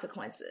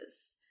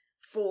consequences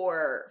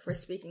for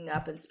speaking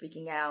up and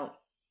speaking out,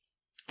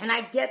 and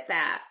I get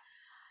that.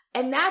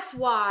 And that's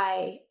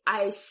why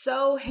I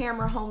so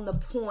hammer home the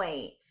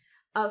point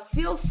of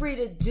feel free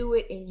to do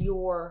it in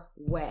your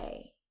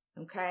way.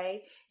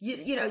 Okay.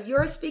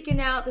 You're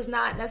speaking out does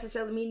not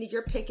necessarily mean that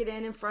you're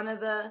picketing in front of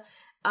the,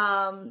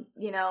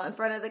 in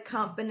front of the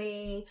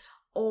company,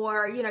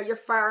 or, you're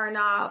firing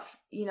off,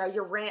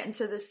 you're ranting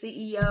to the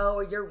CEO,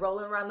 or you're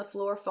rolling around the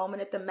floor,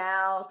 foaming at the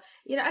mouth.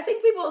 I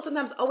think people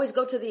sometimes always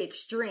go to the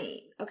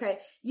extreme. Okay.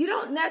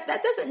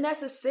 That doesn't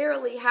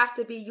necessarily have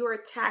to be your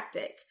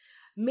tactic.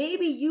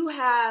 Maybe you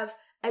have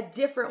a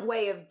different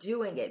way of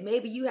doing it.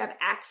 Maybe you have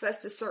access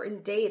to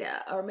certain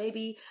data, or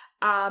maybe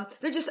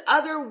there's just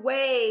other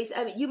ways.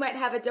 I mean, you might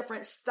have a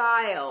different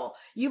style.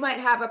 You might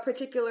have a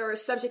particular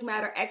subject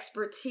matter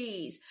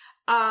expertise.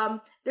 There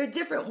are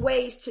different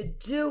ways to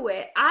do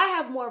it. I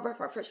have more of a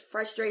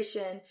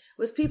frustration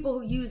with people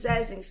who use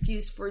that as an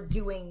excuse for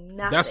doing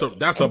nothing.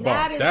 That's a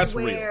bar. That's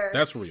real.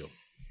 That's real.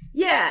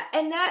 Yeah,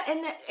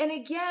 and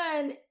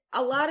again,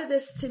 a lot of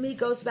this to me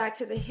goes back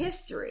to the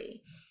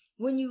history.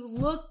 When you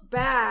look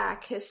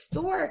back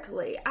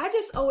historically, I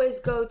just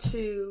always go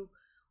to,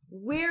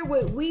 where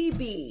would we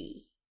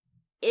be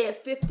if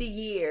 50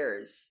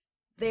 years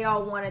they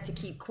all wanted to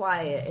keep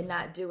quiet and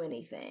not do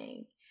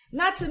anything?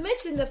 Not to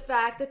mention the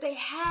fact that they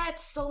had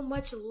so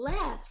much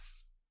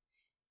less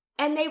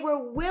and they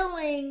were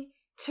willing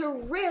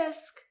to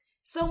risk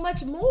so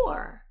much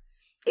more.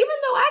 Even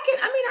though I can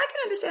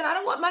understand, I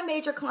don't want my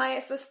major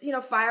clients to,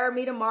 fire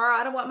me tomorrow.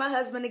 I don't want my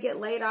husband to get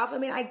laid off. I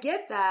mean, I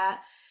get that.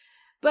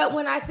 But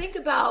when I think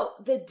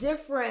about the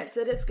difference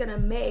that it's going to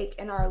make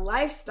in our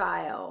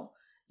lifestyle,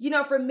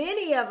 for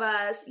many of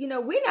us,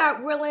 we're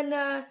not willing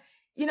to,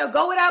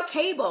 go without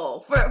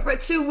cable for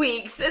 2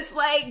 weeks. It's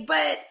like,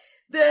 but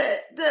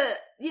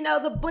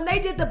when they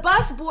did the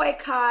bus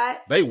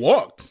boycott, they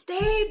walked.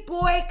 They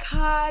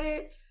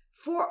boycotted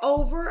for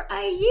over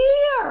a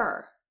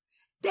year.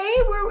 They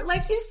were,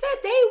 like you said,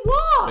 they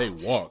walked. They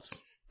walked.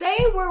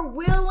 They were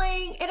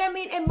willing,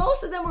 and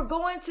most of them were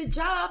going to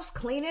jobs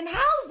cleaning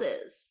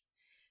houses.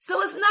 So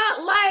it's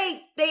not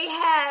like they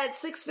had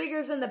 6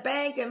 figures in the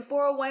bank and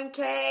 401k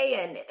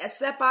and a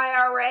SEP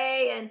IRA,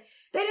 and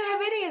they didn't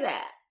have any of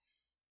that.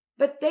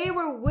 But they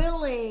were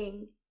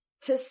willing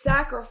to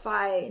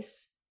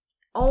sacrifice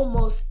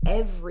almost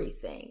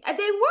everything. And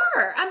they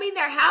were.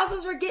 Their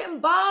houses were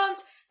getting bombed,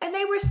 and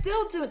they were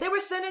still they were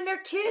sending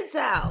their kids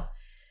out.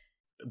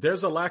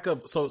 There's a lack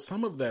of, so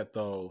some of that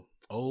though,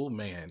 oh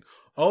man.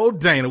 Oh,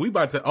 Dana, we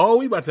about to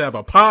have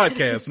a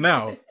podcast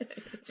now.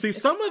 See,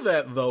 some of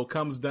that though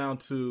comes down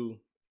to,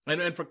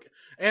 and for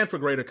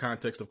greater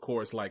context, of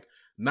course, like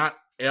not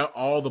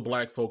all the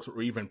black folks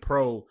were even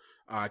pro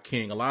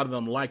King. A lot of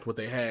them liked what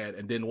they had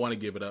and didn't want to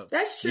give it up.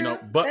 That's true.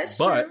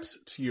 But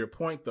to your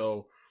point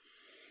though,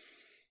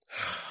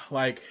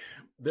 like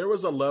there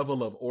was a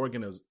level of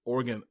organization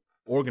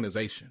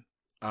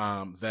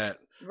that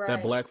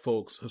black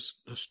folks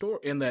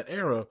in that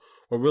era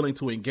were willing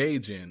to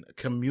engage in,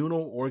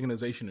 communal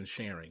organization and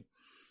sharing.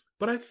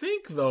 But I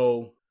think,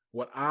 though,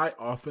 what I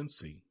often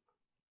see,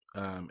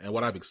 and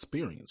what I've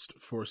experienced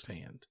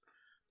firsthand,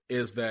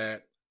 is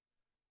that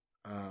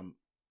a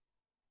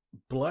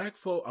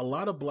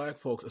lot of black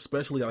folks,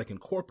 especially like in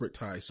corporate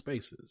tie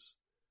spaces,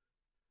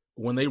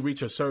 when they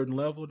reach a certain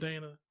level,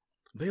 Dana,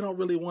 they don't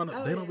really want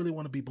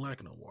to be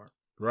black no more,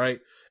 right?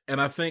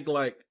 And I think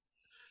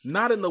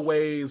not in the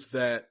ways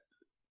that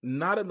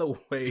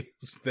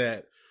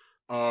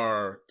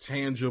are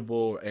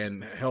tangible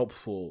and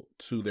helpful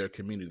to their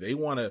community. They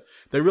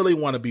really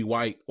want to be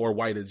white or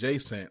white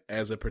adjacent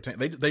as it pertains.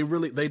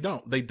 They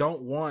don't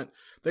want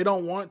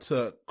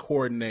to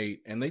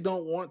coordinate, and they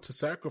don't want to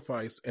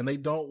sacrifice, and they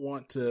don't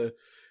want to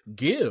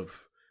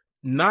give.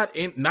 Not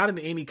in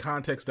any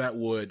context that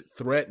would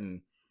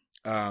threaten,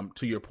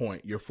 to your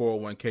point, your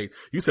 401k.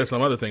 You said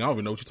some other thing. I don't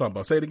even know what you're talking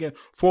about. Say it again.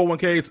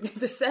 401ks.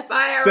 The SEP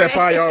IRA. SEP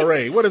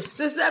IRA. What is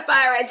the SEP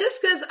IRA?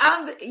 Just because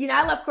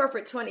I left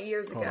corporate 20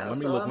 years ago. Let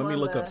me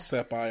look up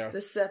SEP IRA.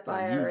 The SEP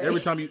IRA. Every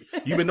time you've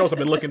been noticing, I've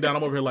been looking down.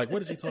 I'm over here like,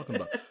 what is he talking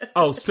about?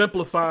 Oh,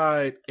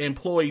 simplified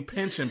employee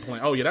pension plan.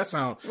 Oh yeah, that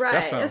sounds right.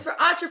 It's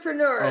for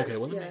entrepreneurs. Okay,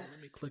 well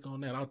let me click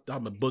on that. I'm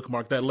gonna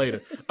bookmark that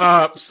later.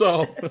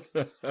 So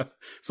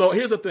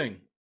here's the thing.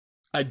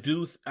 I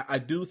do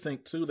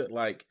think too that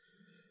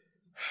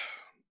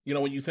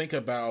when you think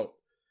about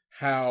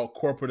how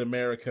corporate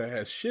America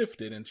has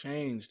shifted and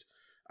changed,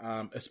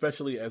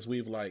 especially as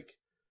we've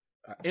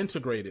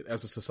integrated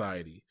as a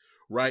society,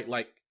 right?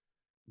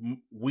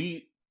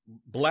 We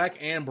black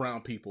and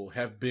brown people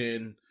have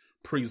been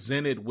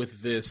presented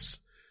with this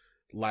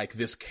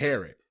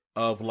carrot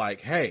of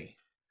hey,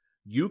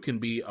 you can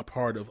be a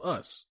part of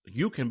us.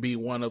 You can be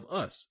one of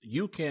us.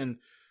 You can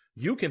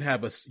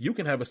have a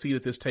seat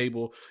at this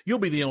table. You'll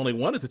be the only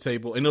one at the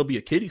table, and it'll be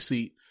a kiddie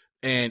seat.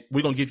 And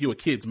we're going to give you a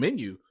kid's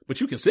menu,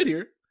 but you can sit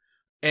here.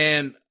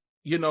 And,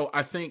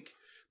 I think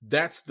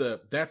that's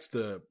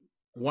the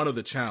one of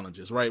the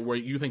challenges, right? Where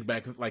you think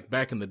back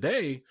in the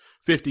day,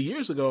 50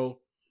 years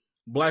ago,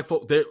 black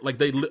folk,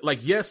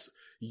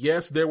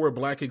 yes, there were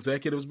black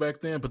executives back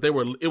then, but it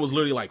was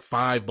literally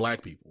 5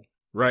 black people,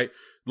 right?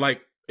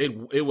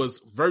 It was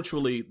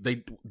virtually,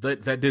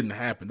 that didn't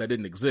happen. That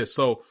didn't exist.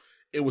 So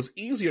it was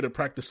easier to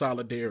practice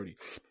solidarity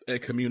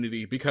and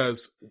community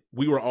because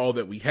we were all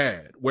that we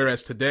had.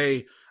 Whereas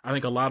today, I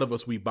think a lot of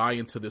us, we buy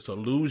into this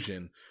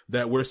illusion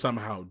that we're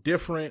somehow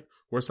different,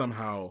 we're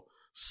somehow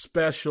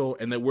special,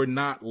 and that we're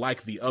not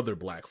like the other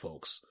black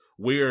folks.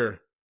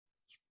 We're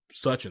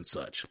such and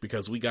such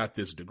because we got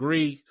this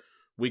degree,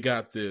 we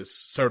got this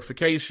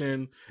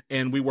certification,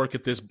 and we work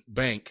at this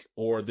bank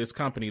or this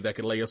company that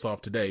could lay us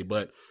off today,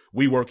 but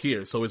we work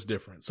here, so it's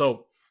different.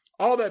 So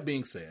all that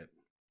being said,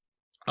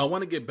 I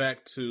want to get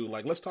back to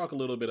let's talk a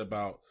little bit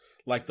about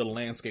the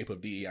landscape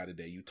of DEI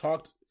today. You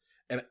talked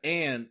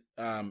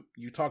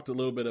you talked a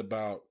little bit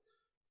about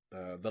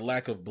the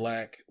lack of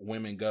Black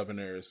women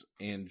governors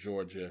in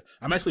Georgia.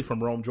 I'm actually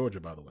from Rome, Georgia,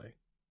 by the way.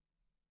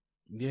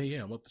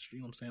 Yeah, I'm up the street.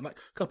 You know what I'm saying, a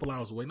couple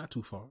hours away, not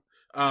too far.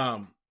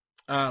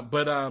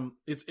 But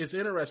it's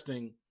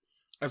interesting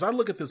as I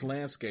look at this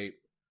landscape.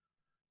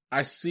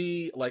 I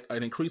see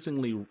an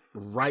increasingly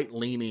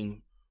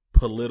right-leaning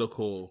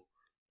political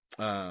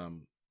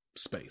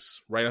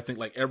space, right? I think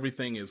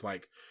everything is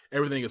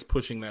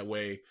pushing that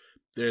way.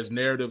 There's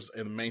narratives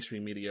in the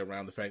mainstream media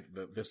around the fact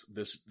that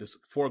this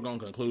foregone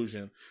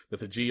conclusion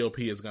that the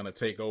GOP is going to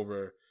take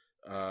over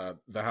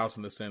the House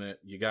and the Senate.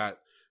 You got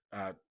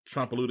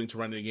Trump alluding to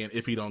running again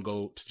if he don't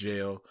go to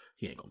jail.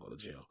 He ain't gonna go to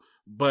jail.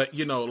 But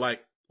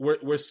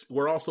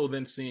we're also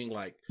then seeing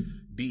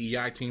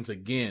DEI teams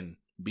again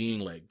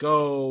being let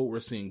go. We're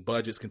seeing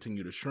budgets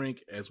continue to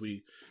shrink as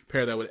we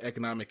pair that with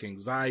economic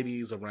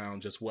anxieties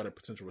around just what a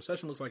potential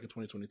recession looks like in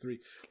 2023.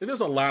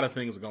 There's a lot of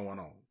things going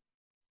on.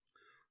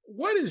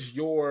 What is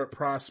your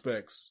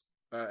prospects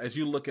as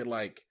you look at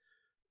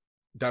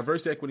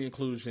diversity, equity,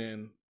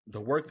 inclusion,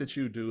 the work that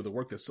you do, the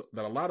work that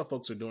a lot of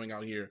folks are doing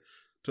out here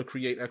to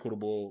create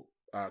equitable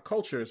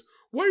cultures?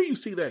 Where do you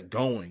see that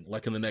going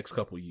in the next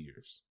couple of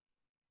years?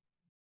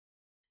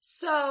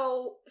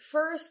 So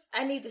first,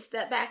 I need to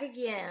step back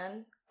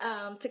again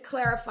to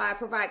clarify,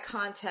 provide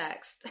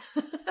context,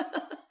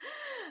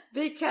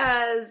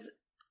 because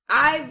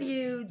I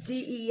view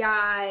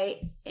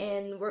DEI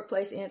and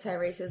workplace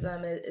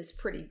anti-racism is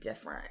pretty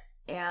different.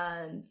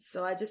 And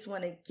so I just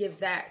want to give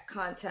that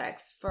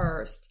context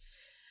first.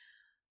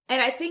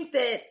 And I think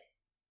that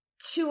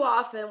too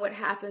often what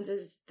happens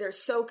is they're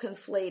so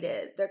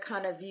conflated. They're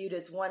kind of viewed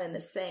as one and the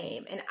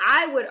same. And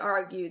I would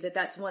argue that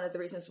that's one of the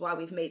reasons why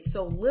we've made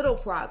so little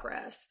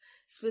progress,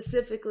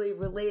 specifically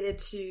related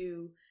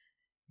to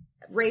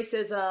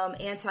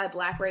racism,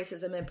 anti-Black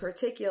racism in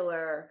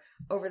particular,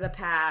 over the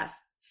past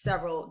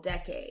several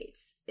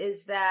decades,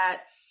 is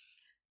that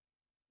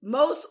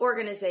most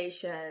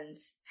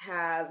organizations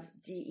have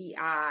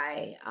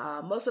DEI.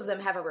 Most of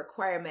them have a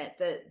requirement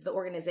that the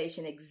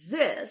organization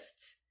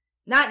exists,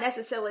 not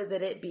necessarily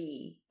that it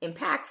be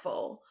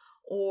impactful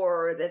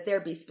or that there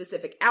be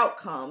specific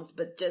outcomes,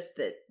 but just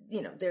that,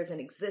 there's an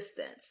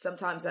existence.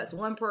 Sometimes that's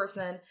one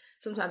person,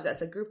 sometimes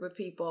that's a group of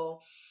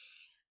people.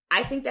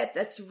 I think that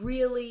that's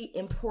really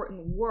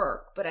important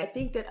work, but I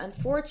think that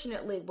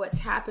unfortunately what's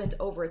happened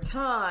over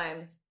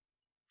time,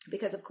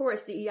 because of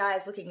course DEI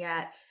is looking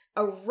at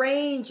a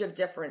range of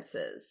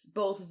differences,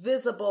 both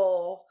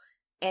visible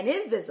and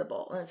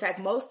invisible. In fact,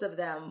 most of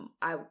them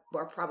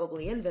are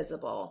probably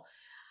invisible.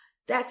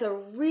 That's a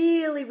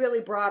really,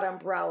 really broad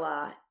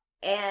umbrella.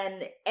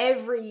 And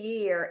every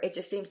year it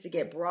just seems to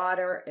get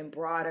broader and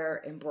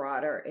broader and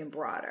broader and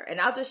broader.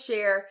 And I'll just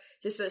share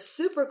just a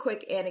super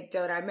quick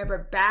anecdote. I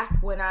remember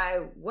back when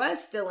I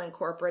was still in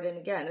corporate, and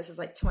again, this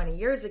is 20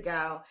 years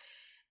ago,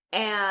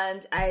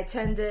 and I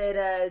attended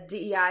a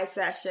DEI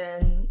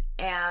session,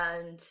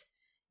 and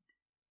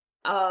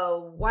a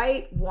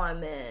white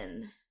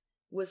woman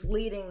was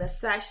leading the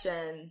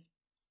session,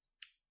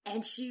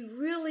 and she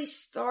really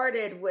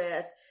started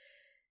with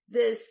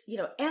this,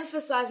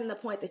 emphasizing the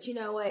point that,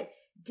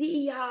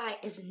 DEI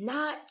is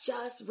not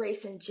just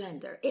race and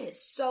gender. It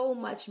is so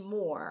much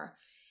more.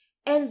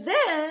 And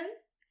then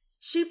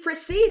she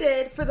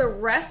proceeded for the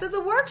rest of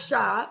the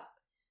workshop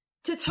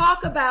to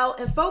talk about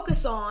and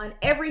focus on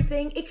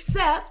everything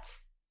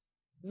except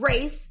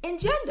race and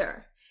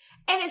gender.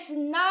 And it's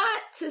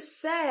not to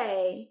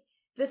say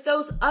that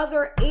those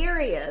other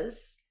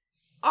areas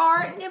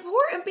aren't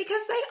important,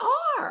 because they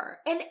are.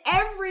 And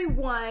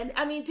everyone,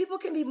 people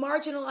can be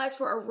marginalized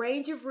for a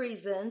range of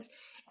reasons.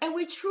 And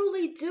we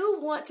truly do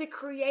want to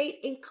create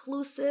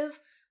inclusive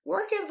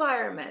work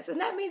environments.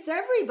 And that means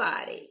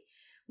everybody,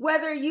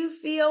 whether you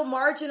feel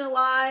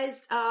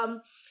marginalized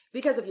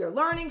because of your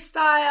learning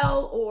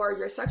style or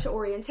your sexual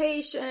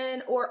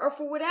orientation or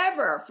for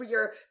whatever, for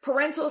your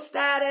parental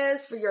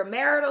status, for your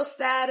marital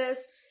status,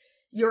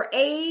 your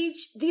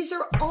age. These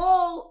are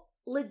all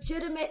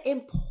legitimate,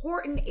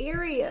 important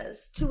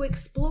areas to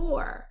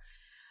explore.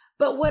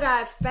 But what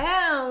I've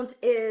found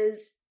is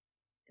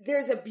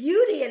there's a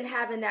beauty in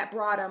having that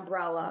broad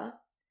umbrella,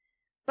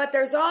 but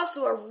there's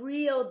also a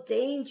real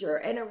danger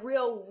and a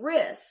real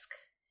risk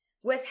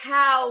with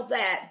how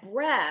that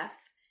breadth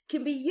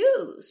can be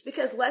used.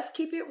 Because let's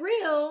keep it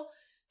real,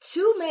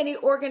 too many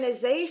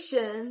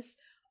organizations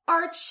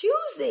are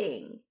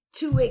choosing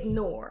to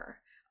ignore,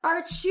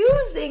 are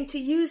choosing to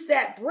use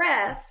that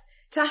breadth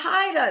to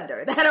hide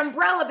under. That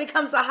umbrella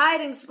becomes a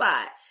hiding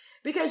spot.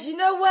 Because you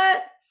know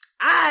what?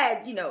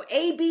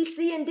 A, B,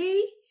 C, and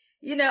D,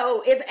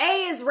 if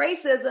A is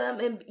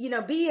racism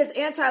and, B is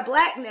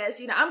anti-Blackness,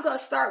 I'm going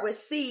to start with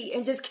C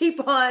and just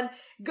keep on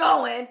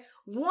going.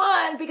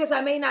 One, because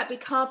I may not be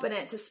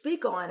competent to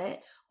speak on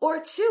it.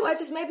 Or two, I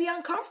just may be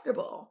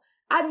uncomfortable.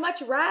 I'd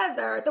much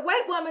rather the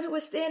white woman who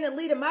was standing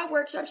leading my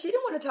workshop, she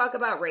didn't want to talk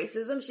about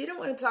racism. She didn't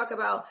want to talk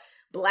about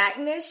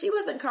Blackness. She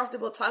wasn't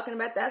comfortable talking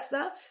about that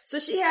stuff. So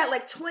she had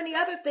like 20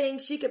 other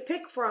things she could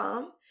pick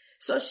from.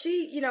 So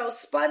she,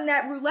 spun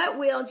that roulette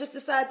wheel and just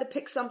decided to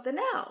pick something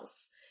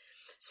else.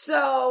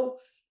 So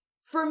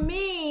for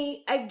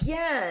me,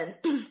 again,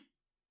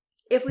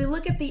 if we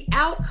look at the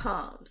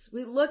outcomes,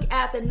 we look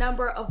at the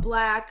number of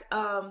Black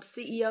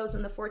CEOs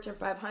in the Fortune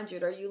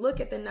 500, or you look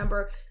at the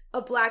number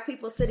of Black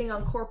people sitting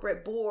on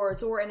corporate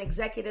boards or in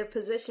executive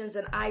positions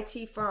in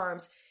IT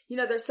firms.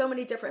 There's so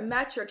many different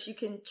metrics you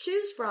can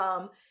choose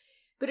from.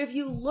 But if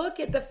you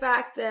look at the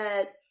fact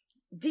that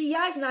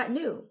DEI is not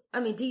new.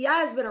 I mean, DEI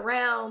has been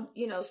around,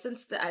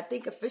 since I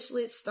think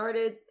officially it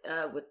started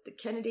with the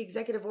Kennedy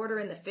executive order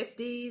in the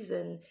 50s.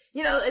 And,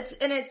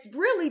 it's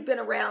really been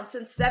around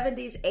since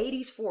 70s,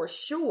 80s for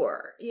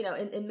sure,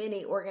 in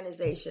many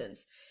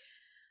organizations.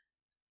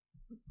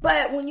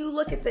 But when you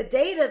look at the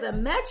data, the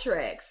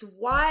metrics,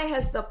 why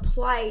has the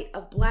plight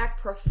of Black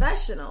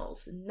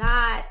professionals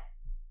not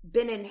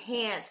been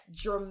enhanced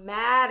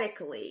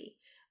dramatically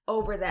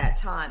over that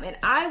time? And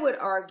I would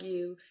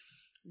argue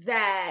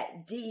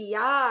that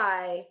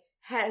DEI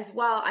has,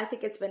 while I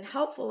think it's been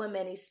helpful in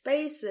many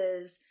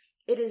spaces,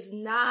 it is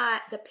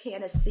not the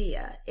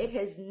panacea. It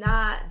has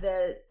not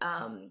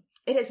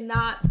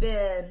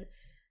been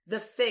the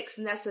fix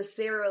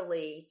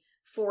necessarily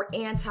for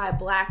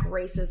anti-Black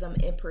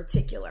racism in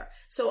particular.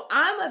 So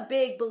I'm a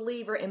big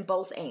believer in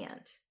both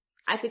and.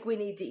 I think we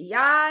need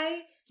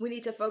DEI. We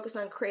need to focus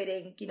on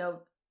creating,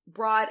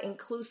 broad,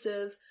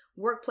 inclusive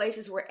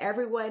workplaces where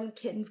everyone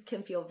can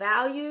feel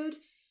valued.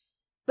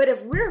 But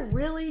if we're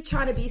really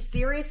trying to be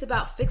serious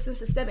about fixing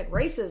systemic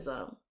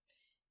racism,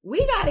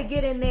 we got to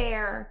get in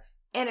there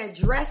and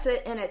address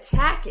it and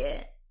attack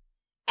it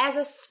as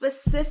a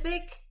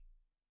specific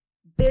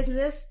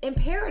business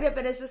imperative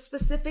and as a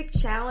specific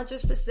challenge, a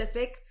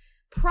specific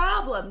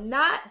problem,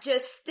 not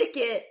just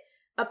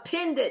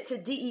append it to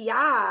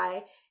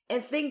DEI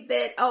and think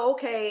that,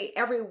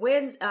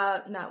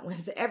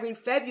 every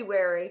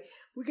February,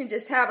 we can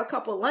just have a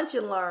couple lunch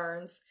and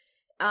learns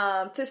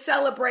to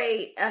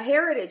celebrate a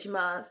Heritage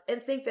Month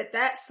and think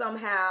that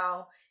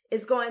somehow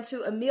is going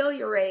to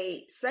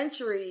ameliorate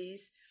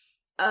centuries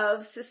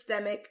of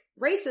systemic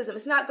racism.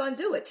 It's not going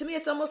to do it. To me,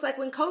 it's almost like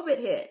when COVID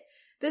hit.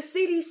 The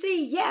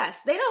CDC, yes,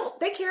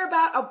 they care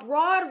about a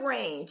broad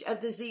range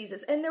of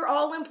diseases and they're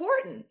all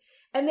important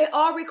and they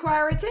all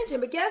require attention.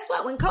 But guess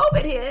what? When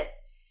COVID hit,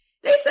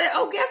 they said,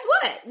 guess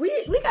what? We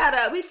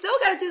still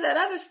gotta do that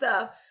other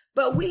stuff,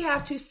 but we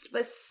have to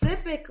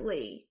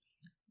specifically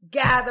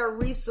gather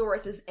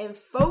resources and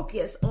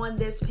focus on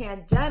this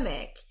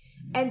pandemic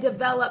and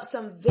develop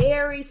some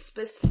very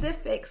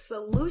specific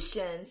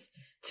solutions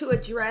to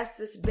address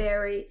this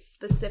very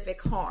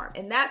specific harm.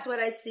 And that's what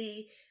I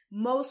see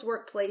most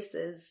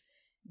workplaces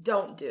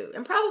don't do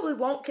and probably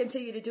won't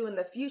continue to do in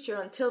the future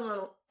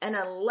until and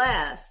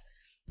unless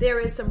there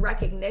is some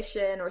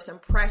recognition or some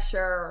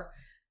pressure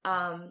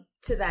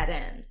to that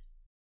end.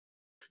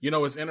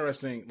 It's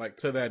interesting, like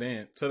to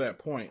that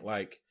point,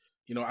 like,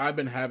 I've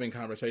been having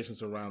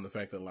conversations around the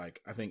fact that,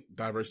 like, I think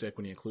diversity,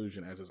 equity,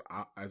 inclusion as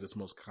it's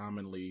most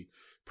commonly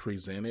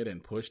presented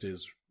and pushed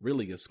is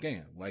really a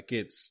scam. Like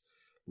it's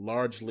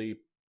largely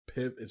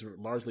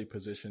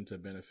positioned to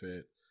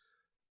benefit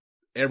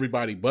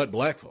everybody but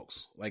Black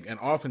folks. Like, and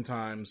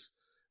oftentimes,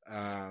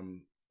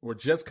 we're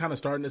just kind of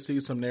starting to see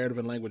some narrative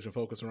and language and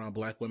focus around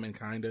Black women,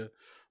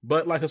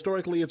 but like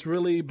historically, it's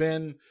really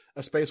been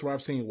a space where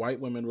I've seen white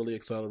women really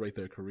accelerate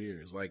their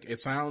careers. Like, it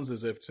sounds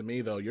as if to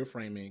me, though, your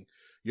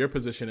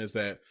position is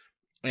that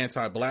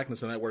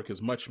anti-Blackness in that work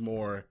is much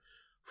more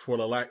for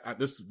the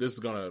this is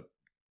gonna,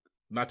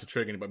 not to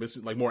trigger anybody, but this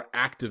is like more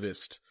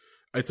activist.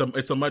 It's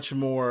a much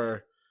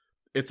more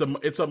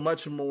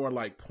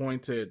like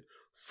pointed,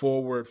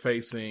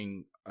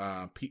 forward-facing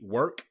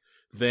work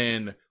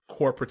than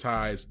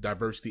corporatized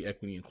diversity,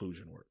 equity,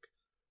 inclusion work.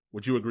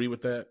 Would you agree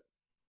with that?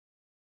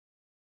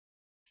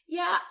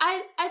 Yeah,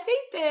 I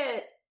think that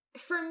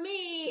for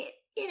me,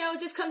 it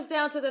just comes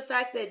down to the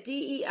fact that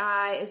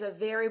DEI is a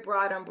very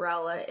broad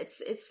umbrella.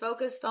 It's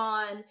focused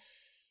on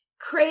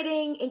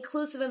creating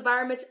inclusive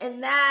environments,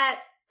 and that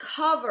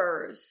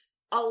covers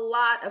a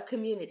lot of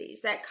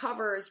communities. That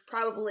covers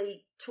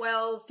probably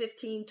 12,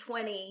 15,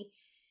 20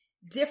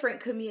 different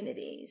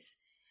communities.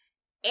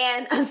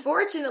 And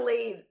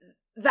unfortunately,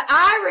 the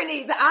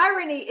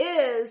irony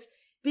is,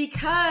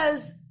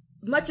 because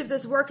much of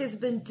this work is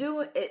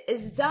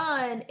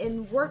done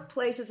in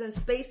workplaces and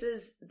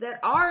spaces that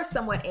are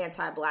somewhat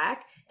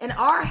anti-Black and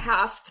are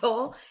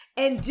hostile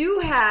and do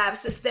have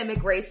systemic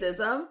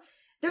racism,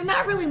 they're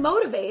not really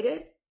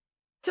motivated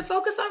to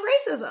focus on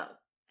racism.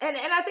 And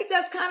I think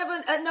that's kind of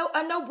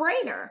a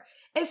no-brainer.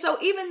 And so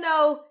even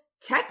though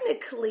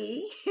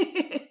technically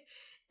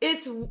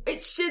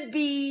it should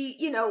be,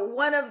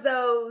 one of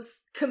those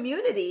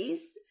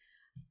communities,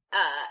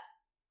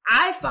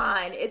 I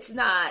find it's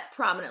not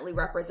prominently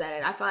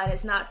represented. I find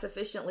it's not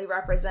sufficiently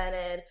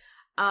represented.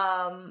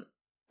 And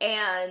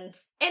another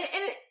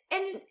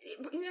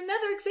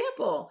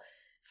example,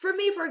 For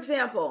me, for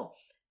example,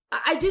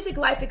 I do think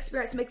life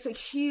experience makes a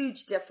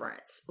huge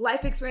difference.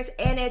 Life experience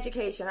and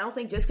education. I don't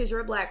think just because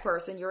you're a Black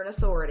person, you're an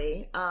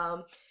authority.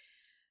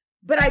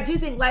 But I do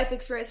think life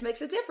experience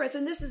makes a difference.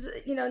 And this is,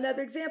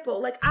 another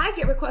example. Like, I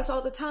get requests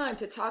all the time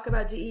to talk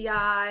about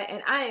DEI,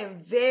 and I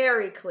am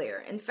very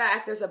clear. In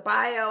fact, there's a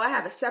bio. I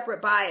have a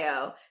separate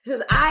bio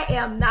because I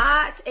am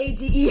not a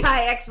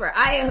DEI expert.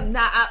 I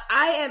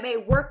am a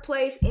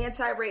workplace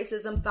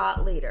anti-racism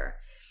thought leader.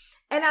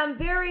 And I'm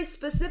very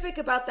specific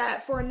about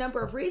that for a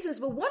number of reasons.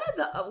 But one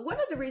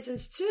of the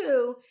reasons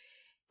too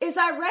is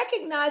I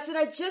recognize that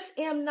I just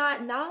am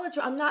not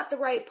knowledgeable. I'm not the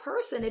right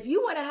person. If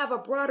you want to have a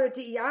broader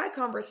DEI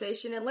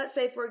conversation, and let's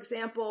say, for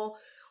example,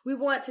 we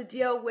want to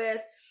deal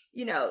with,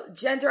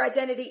 gender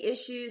identity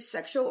issues,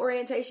 sexual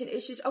orientation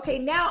issues. Okay,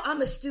 now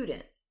I'm a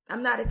student.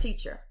 I'm not a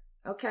teacher.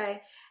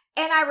 Okay.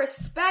 And I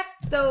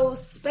respect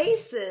those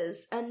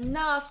spaces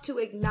enough to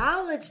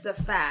acknowledge the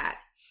fact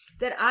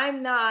that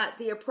I'm not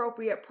the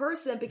appropriate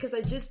person because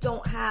I just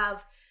don't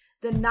have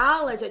the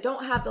knowledge, I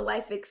don't have the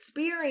life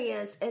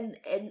experience, and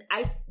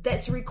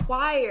that's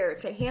required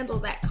to handle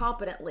that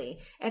competently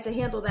and to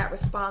handle that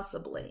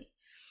responsibly.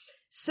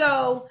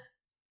 So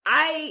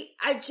I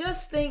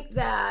just think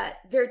that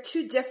they're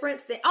two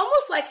different things,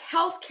 almost like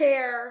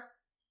healthcare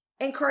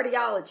and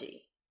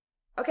cardiology.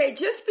 Okay,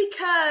 just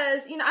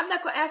because, I'm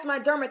not going to ask my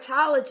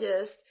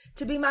dermatologist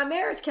to be my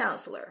marriage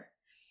counselor.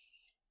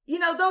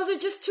 Those are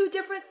just two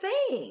different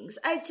things.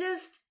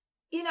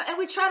 And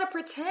we try to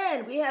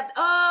pretend we have,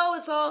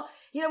 it's all,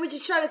 we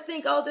just try to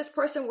think, this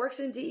person works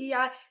in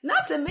DEI.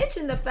 Not to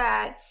mention the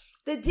fact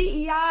that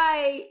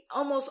DEI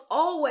almost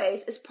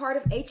always is part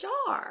of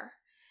HR.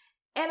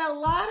 And a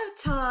lot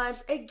of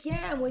times,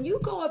 again, when you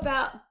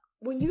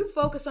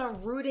focus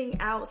on rooting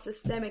out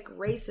systemic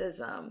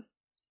racism,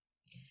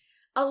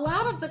 a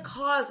lot of the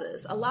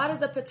causes, a lot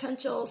of the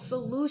potential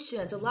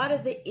solutions, a lot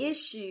of the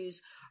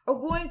issues are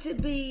going to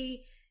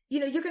be,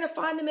 you're going to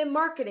find them in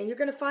marketing. You're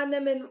going to find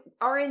them in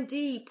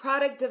R&D,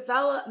 product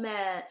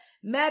development,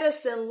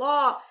 medicine,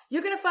 law.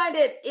 You're going to find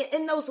it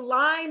in those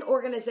line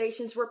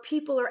organizations where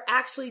people are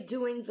actually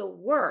doing the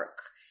work,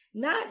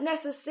 not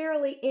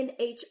necessarily in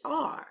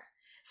HR.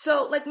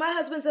 So, like, my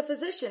husband's a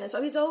physician, and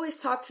so he's always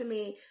talked to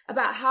me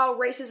about how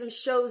racism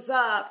shows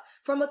up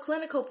from a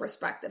clinical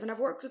perspective. And I've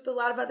worked with a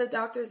lot of other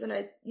doctors, and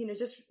I,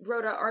 just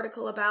wrote an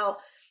article about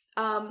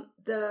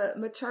the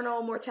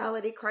maternal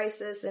mortality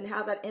crisis and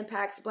how that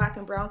impacts Black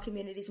and Brown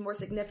communities more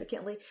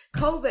significantly.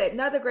 COVID,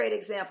 another great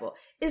example,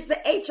 is the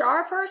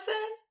HR person,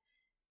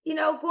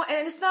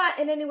 and it's not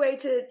in any way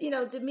to,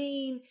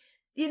 demean,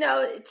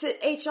 to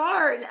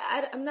HR. And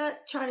I'm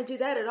not trying to do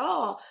that at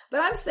all.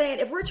 But I'm saying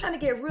if we're trying to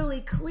get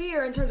really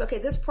clear in terms of, okay,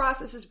 this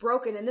process is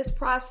broken, and this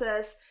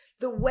process,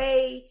 the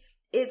way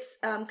it's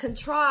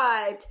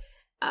contrived,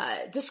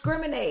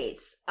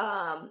 discriminates,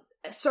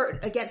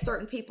 against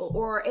certain people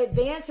or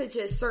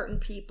advantages certain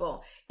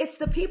people. It's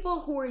the people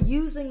who are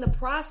using the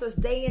process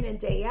day in and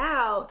day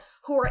out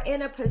who are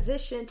in a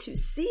position to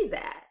see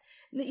that.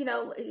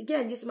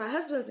 Again, using my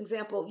husband's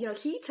example,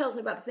 he tells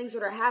me about the things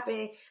that are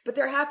happening, but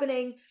they're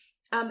happening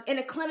in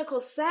a clinical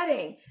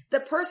setting.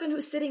 The person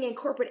who's sitting in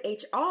corporate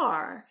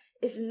HR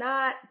is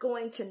not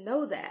going to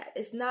know that.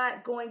 Is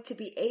not going to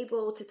be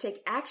able to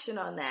take action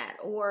on that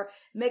or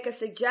make a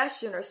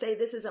suggestion or say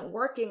this isn't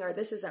working or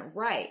this isn't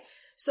right.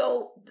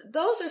 So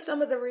those are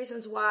some of the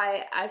reasons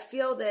why I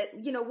feel that,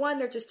 one,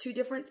 they're just two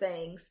different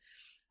things.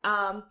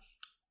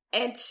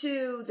 And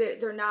two,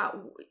 they're not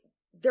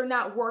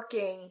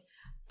working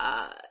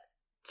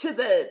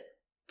to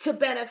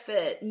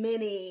benefit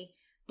many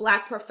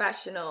Black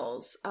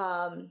professionals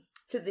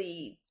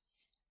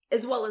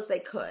as well as they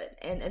could,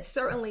 and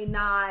certainly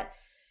not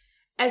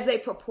as they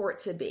purport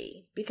to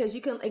be, because you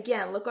can,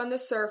 again, look on the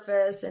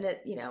surface and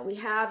we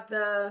have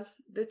the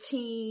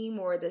team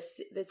or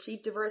the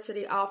chief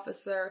diversity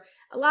officer.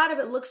 A lot of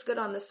it looks good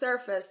on the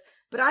surface,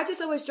 but I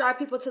just always drive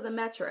people to the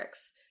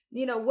metrics.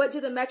 What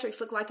do the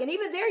metrics look like? And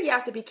even there, you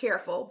have to be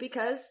careful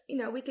because,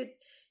 we could,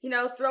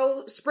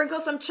 sprinkle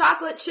some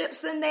chocolate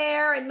chips in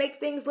there and make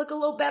things look a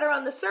little better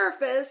on the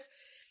surface.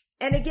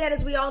 And again,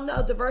 as we all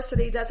know,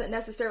 diversity doesn't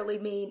necessarily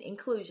mean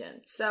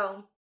inclusion.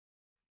 So.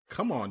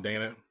 Come on,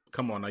 Dana.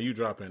 Come on. Now you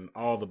dropping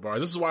all the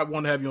bars. This is why I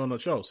want to have you on the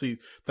show. See,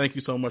 thank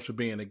you so much for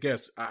being a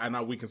guest. I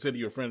know we consider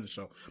you a friend of the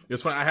show.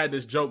 It's funny. I had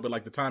this joke,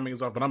 but the timing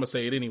is off, but I'm going to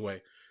say it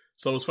anyway.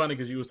 So it's funny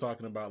because you was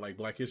talking about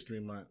Black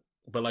History Month,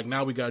 but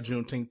now we got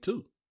Juneteenth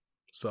too.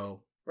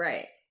 So.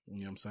 Right.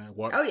 You know what I'm saying?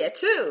 Oh yeah,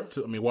 two.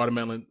 I mean,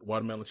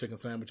 watermelon chicken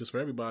sandwiches for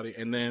everybody.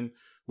 And then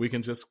we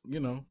can just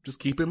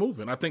keep it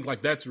moving. I think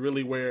that's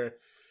really where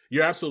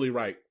you're absolutely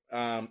right.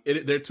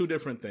 They're two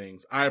different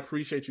things. I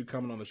appreciate you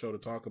coming on the show to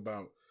talk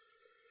about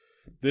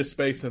this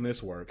space and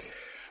this work.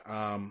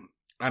 And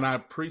I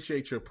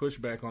appreciate your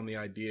pushback on the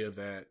idea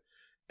that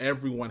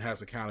everyone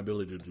has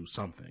accountability to do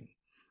something,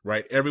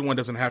 right? Everyone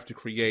doesn't have to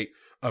create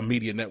a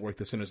media network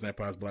that centers and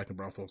empowers Black and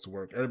Brown folks to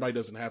work. Everybody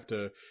doesn't have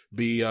to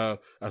be a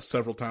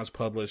several times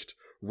published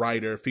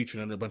writer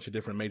featured in a bunch of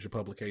different major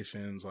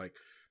publications.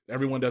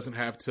 Everyone doesn't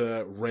have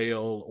to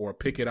rail or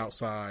picket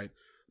outside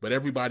but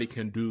everybody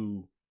can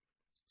do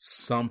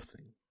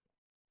something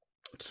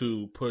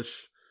to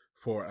push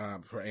for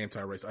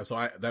anti-racism.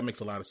 So that makes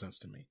a lot of sense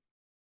to me.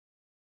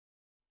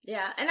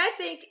 Yeah, and I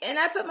think, and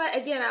I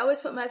always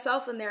put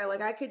myself in there.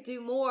 Like, I could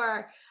do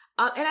more,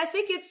 and I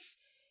think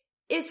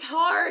it's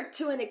hard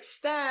to an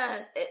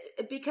extent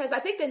because I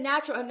think the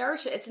natural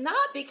inertia. It's not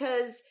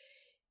because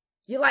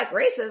you like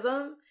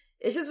racism.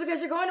 It's just because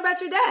you're going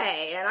about your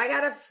day, and I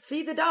gotta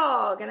feed the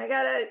dog, and I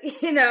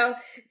gotta,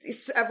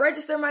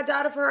 register my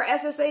daughter for her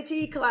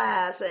SSAT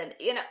class, and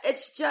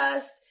it's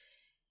just.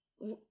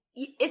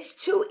 It's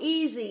too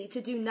easy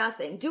to do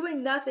nothing.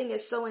 Doing nothing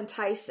is so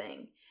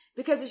enticing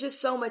because it's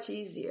just so much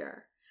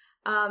easier.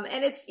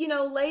 And it's,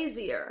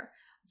 lazier,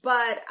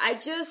 but I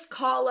just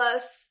call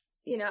us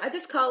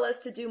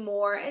to do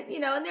more. And,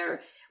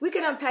 we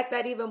can unpack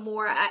that even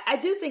more. I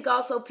do think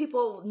also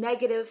people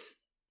negative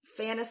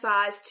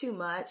fantasize too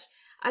much.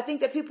 I think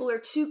that people are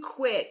too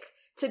quick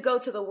to go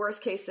to the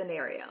worst case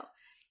scenario.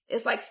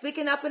 It's like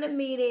speaking up in a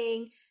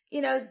meeting,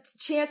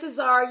 chances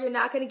are you're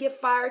not going to get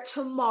fired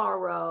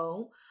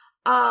tomorrow.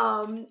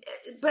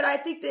 But I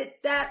think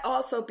that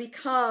also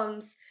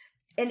becomes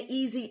an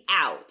easy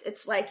out.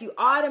 It's like you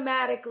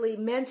automatically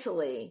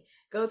mentally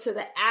go to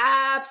the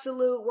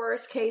absolute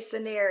worst case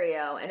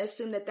scenario and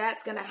assume that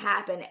that's going to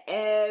happen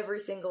every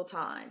single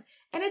time.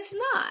 And it's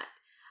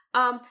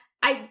not.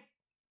 I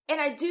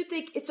do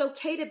think it's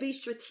okay to be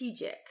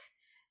strategic.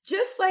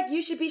 Just like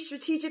you should be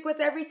strategic with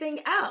everything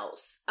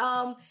else.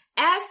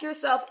 Ask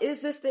yourself,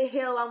 is this the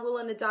hill I'm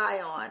willing to die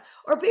on?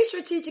 Or be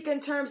strategic in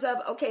terms of,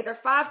 okay, there are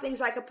 5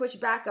 things I could push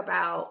back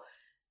about.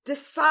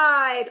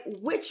 Decide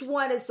which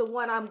one is the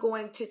one I'm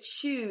going to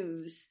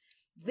choose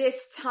this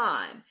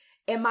time.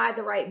 Am I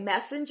the right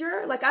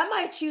messenger? Like, I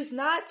might choose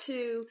not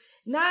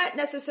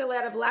necessarily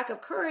out of lack of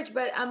courage,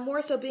 but I'm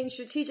more so being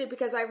strategic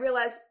because I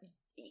realize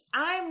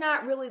I'm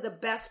not really the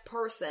best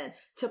person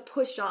to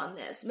push on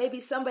this. Maybe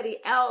somebody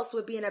else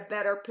would be in a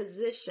better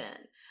position.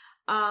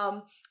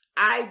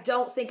 I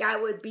don't think I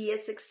would be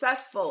as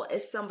successful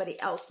as somebody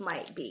else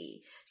might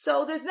be.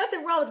 So there's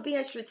nothing wrong with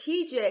being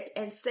strategic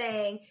and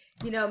saying,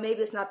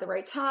 maybe it's not the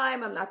right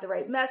time. I'm not the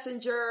right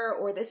messenger,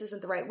 or this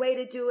isn't the right way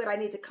to do it. I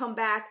need to come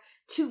back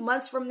 2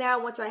 months from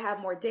now once I have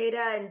more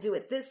data and do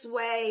it this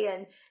way,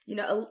 and,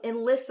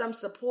 enlist some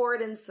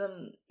support and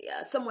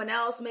someone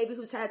else maybe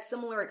who's had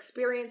similar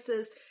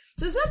experiences.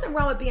 So there's nothing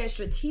wrong with being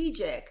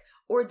strategic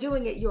or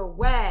doing it your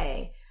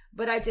way.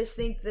 But I just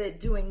think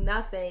that doing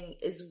nothing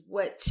is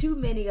what too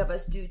many of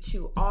us do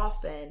too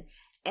often.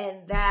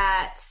 And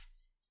that's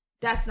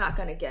not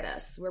going to get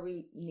us where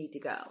we need to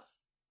go.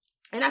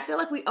 And I feel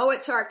like we owe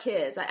it to our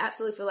kids. I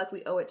absolutely feel like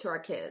we owe it to our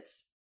kids.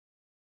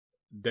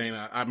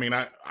 Dana, I mean,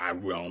 I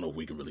don't know if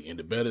we can really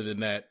end it better than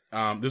that.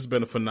 This has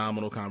been a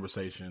phenomenal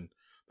conversation.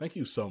 Thank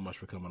you so much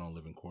for coming on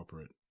Living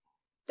Corporate.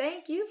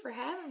 Thank you for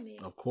having me.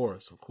 Of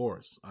course.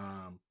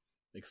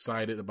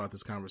 Excited about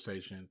this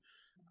conversation.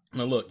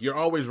 Now, look, you're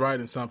always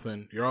writing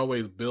something. You're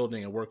always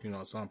building and working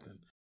on something.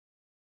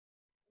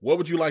 What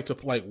would you like to,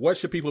 what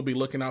should people be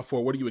looking out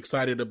for? What are you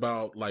excited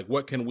about?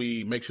 What can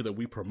we make sure that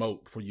we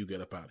promote before you get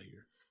up out of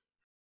here?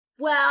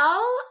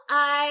 Well,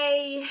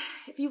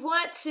 if you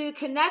want to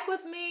connect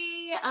with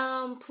me,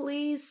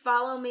 please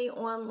follow me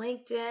on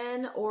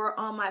LinkedIn or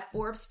on my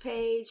Forbes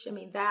page. I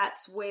mean,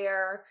 that's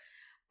where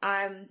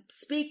I'm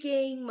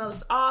speaking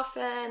most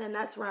often, and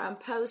that's where I'm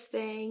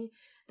posting.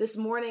 This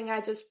morning,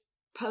 I just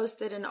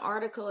posted an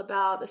article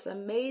about this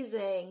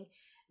amazing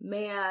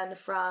man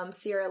from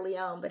Sierra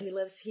Leone, but he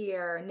lives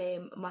here,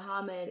 named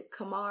Mohamed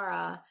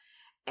Kamara.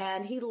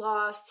 And he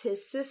lost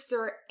his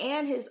sister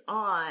and his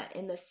aunt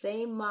in the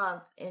same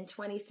month in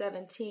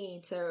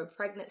 2017 to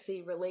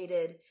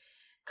pregnancy-related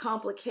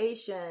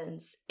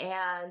complications.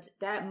 And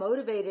that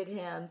motivated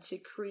him to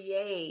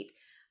create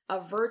a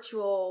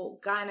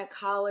virtual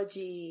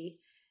gynecology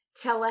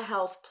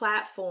telehealth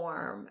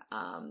platform,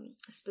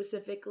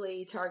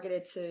 specifically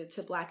targeted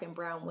to Black and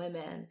brown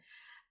women.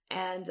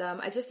 And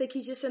I just think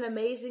he's just an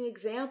amazing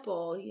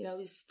example.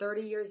 He's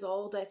 30 years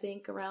old, I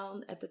think,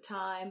 around at the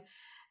time.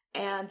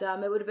 And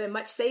it would have been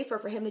much safer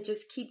for him to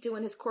just keep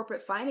doing his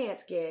corporate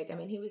finance gig. I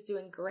mean, he was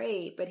doing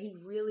great, but he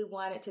really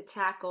wanted to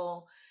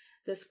tackle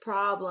this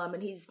problem.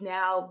 And he's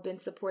now been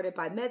supported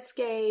by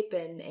Medscape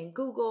and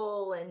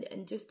Google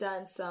and just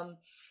done some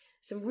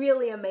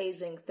really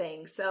amazing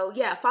things. So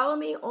yeah, follow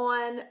me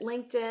on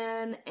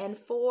LinkedIn and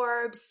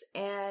Forbes.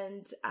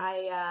 And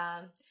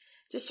I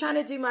just trying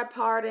to do my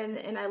part.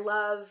 And I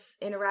love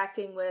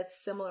interacting with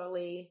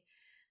similarly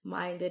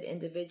minded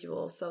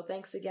individuals. So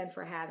thanks again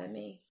for having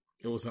me.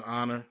 It was an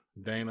honor,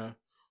 Dana.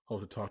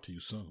 Hope to talk to you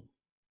soon.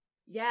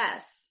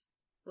 Yes,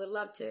 would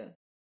love to.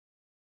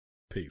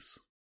 Peace.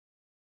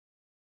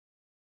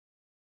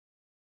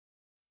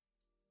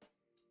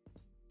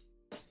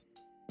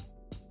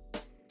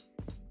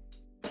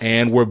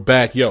 And we're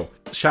back. Yo,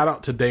 shout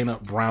out to Dana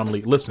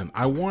Brownlee. Listen,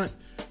 I want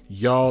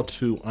y'all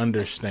to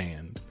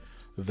understand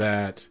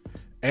that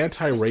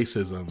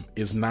anti-racism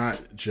is not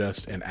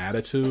just an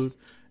attitude,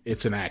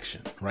 it's an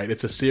action, right?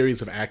 It's a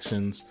series of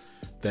actions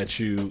that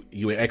you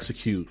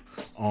execute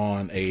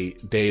on a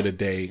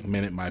day-to-day,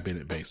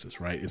 minute-by-minute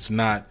basis, right? It's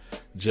not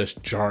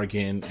just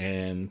jargon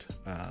and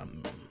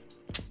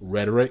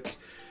rhetoric.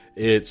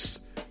 It's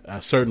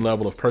a certain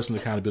level of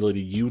personal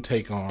accountability you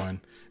take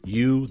on.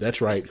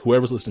 That's right,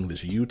 whoever's listening to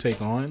this, you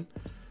take on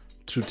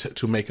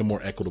to make a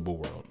more equitable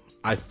world.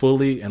 I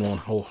fully and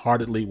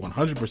wholeheartedly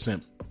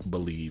 100%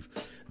 believe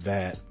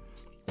that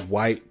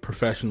white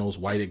professionals,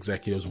 white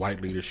executives,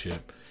 white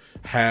leadership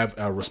have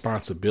a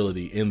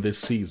responsibility in this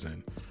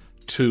season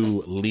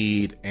to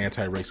lead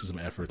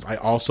anti-racism efforts. I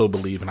also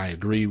believe, and I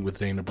agree with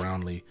Dana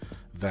Brownlee,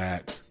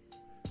 that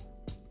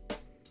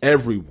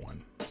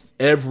everyone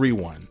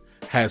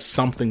has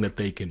something that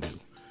they can do.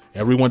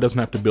 Everyone doesn't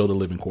have to build a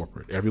living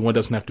corporate. Everyone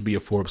doesn't have to be a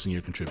Forbes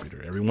senior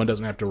contributor. Everyone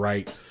doesn't have to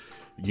write,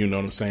 you know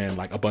what I'm saying,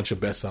 like a bunch of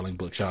best-selling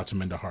books. Shout out to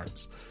Minda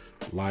Harts.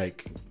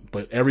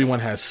 But everyone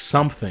has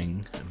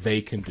something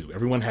they can do.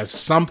 Everyone has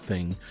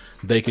something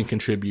they can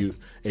contribute.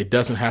 It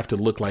doesn't have to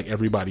look like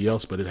everybody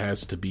else, but it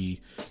has to be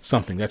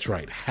something. That's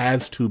right.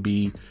 Has to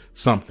be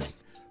something,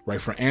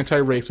 right? For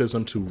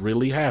anti-racism to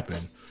really happen,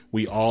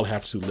 we all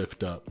have to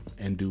lift up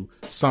and do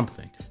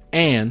something.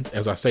 And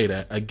as I say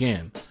that,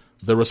 again,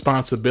 the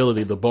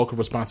bulk of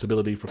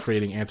responsibility for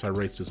creating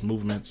anti-racist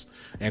movements,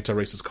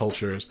 anti-racist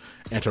cultures,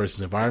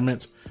 anti-racist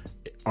environments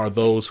are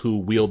those who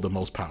wield the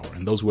most power.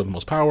 And those who wield the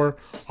most power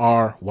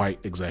are white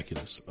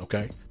executives.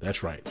 Okay?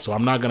 That's right. So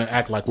I'm not going to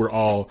act like we're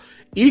all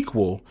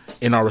equal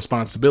in our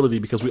responsibility,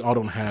 because we all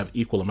don't have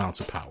equal amounts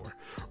of power,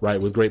 right?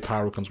 With great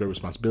power comes great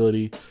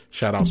responsibility.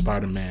 Shout out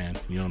Spider-Man.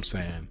 You know what I'm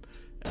saying?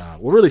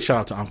 Well, really shout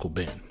out to Uncle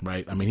Ben,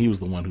 right? I mean, he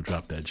was the one who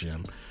dropped that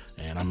gem.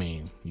 And I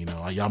mean, you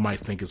know, y'all might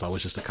think it's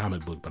always just a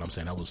comic book, but I'm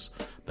saying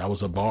that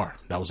was a bar.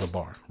 That was a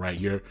bar, right?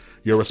 Your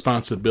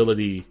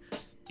responsibility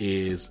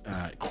is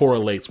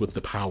correlates with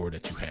the power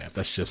that you have.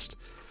 That's just,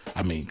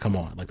 I mean, come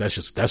on, like that's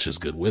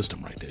just good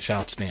wisdom right there.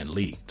 Shout out to Stan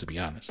Lee, to be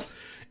honest.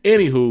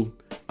 Anywho,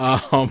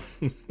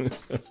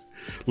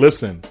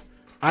 listen,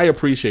 I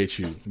appreciate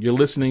you. You're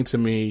listening to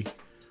me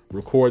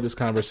record this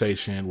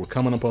conversation. We're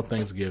coming up on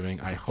Thanksgiving.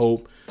 I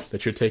hope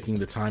that you're taking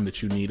the time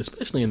that you need,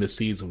 especially in this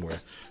season where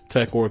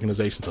tech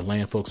organizations are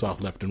laying folks off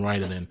left and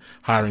right and then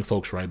hiring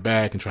folks right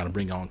back and trying to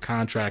bring on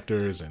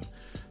contractors and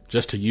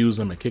just to use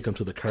them and kick them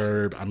to the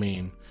curb. I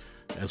mean,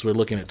 as we're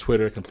looking at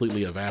Twitter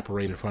completely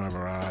evaporate in front of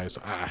our eyes,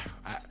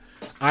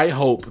 I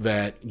hope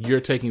that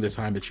you're taking the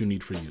time that you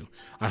need for you.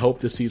 I hope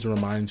this season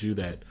reminds you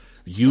that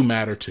you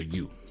matter to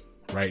you,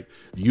 right?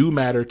 You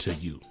matter to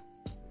you.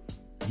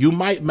 You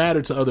might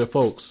matter to other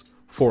folks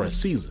for a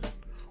season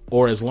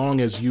or as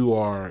long as you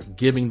are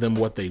giving them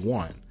what they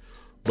want,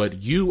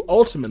 but you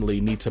ultimately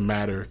need to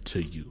matter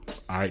to you.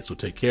 All right. So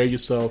take care of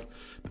yourself.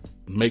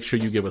 Make sure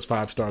you give us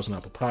 5 stars on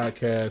Apple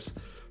Podcasts.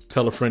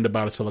 Tell a friend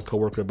about us. Tell a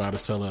coworker about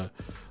us. Tell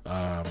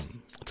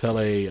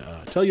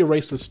your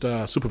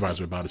racist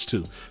supervisor about us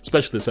too.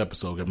 Especially this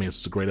episode. I mean,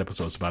 it's a great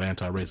episode. It's about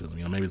anti-racism.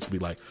 You know, maybe it's gonna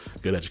be like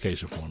good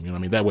education for them. You know what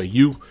I mean? That way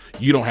you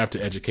don't have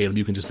to educate them.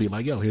 You can just be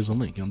like, yo, here's a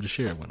link. You know, just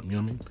share it with them.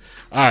 You know what I mean?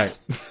 All right.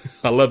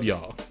 I love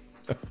y'all.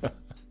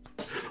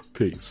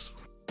 Peace.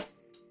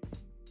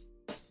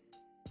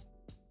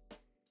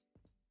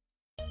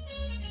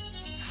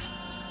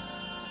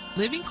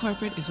 Living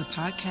Corporate is a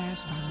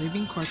podcast by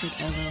Living Corporate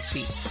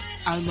LLC.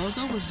 Our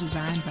logo was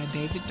designed by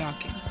David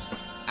Dawkins.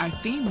 Our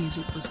theme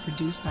music was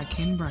produced by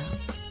Ken Brown.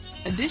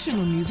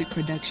 Additional music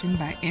production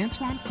by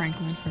Antoine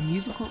Franklin for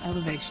Musical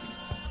Elevation.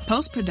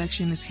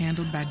 Post-production is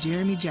handled by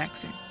Jeremy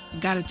Jackson.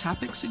 Got a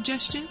topic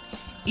suggestion?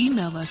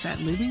 Email us at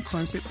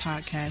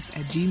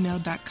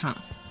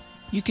livingcorporatepodcast@gmail.com.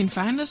 You can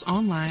find us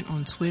online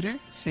on Twitter,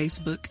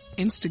 Facebook,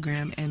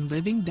 Instagram, and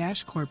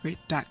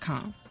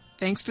living-corporate.com.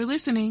 Thanks for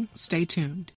listening. Stay tuned.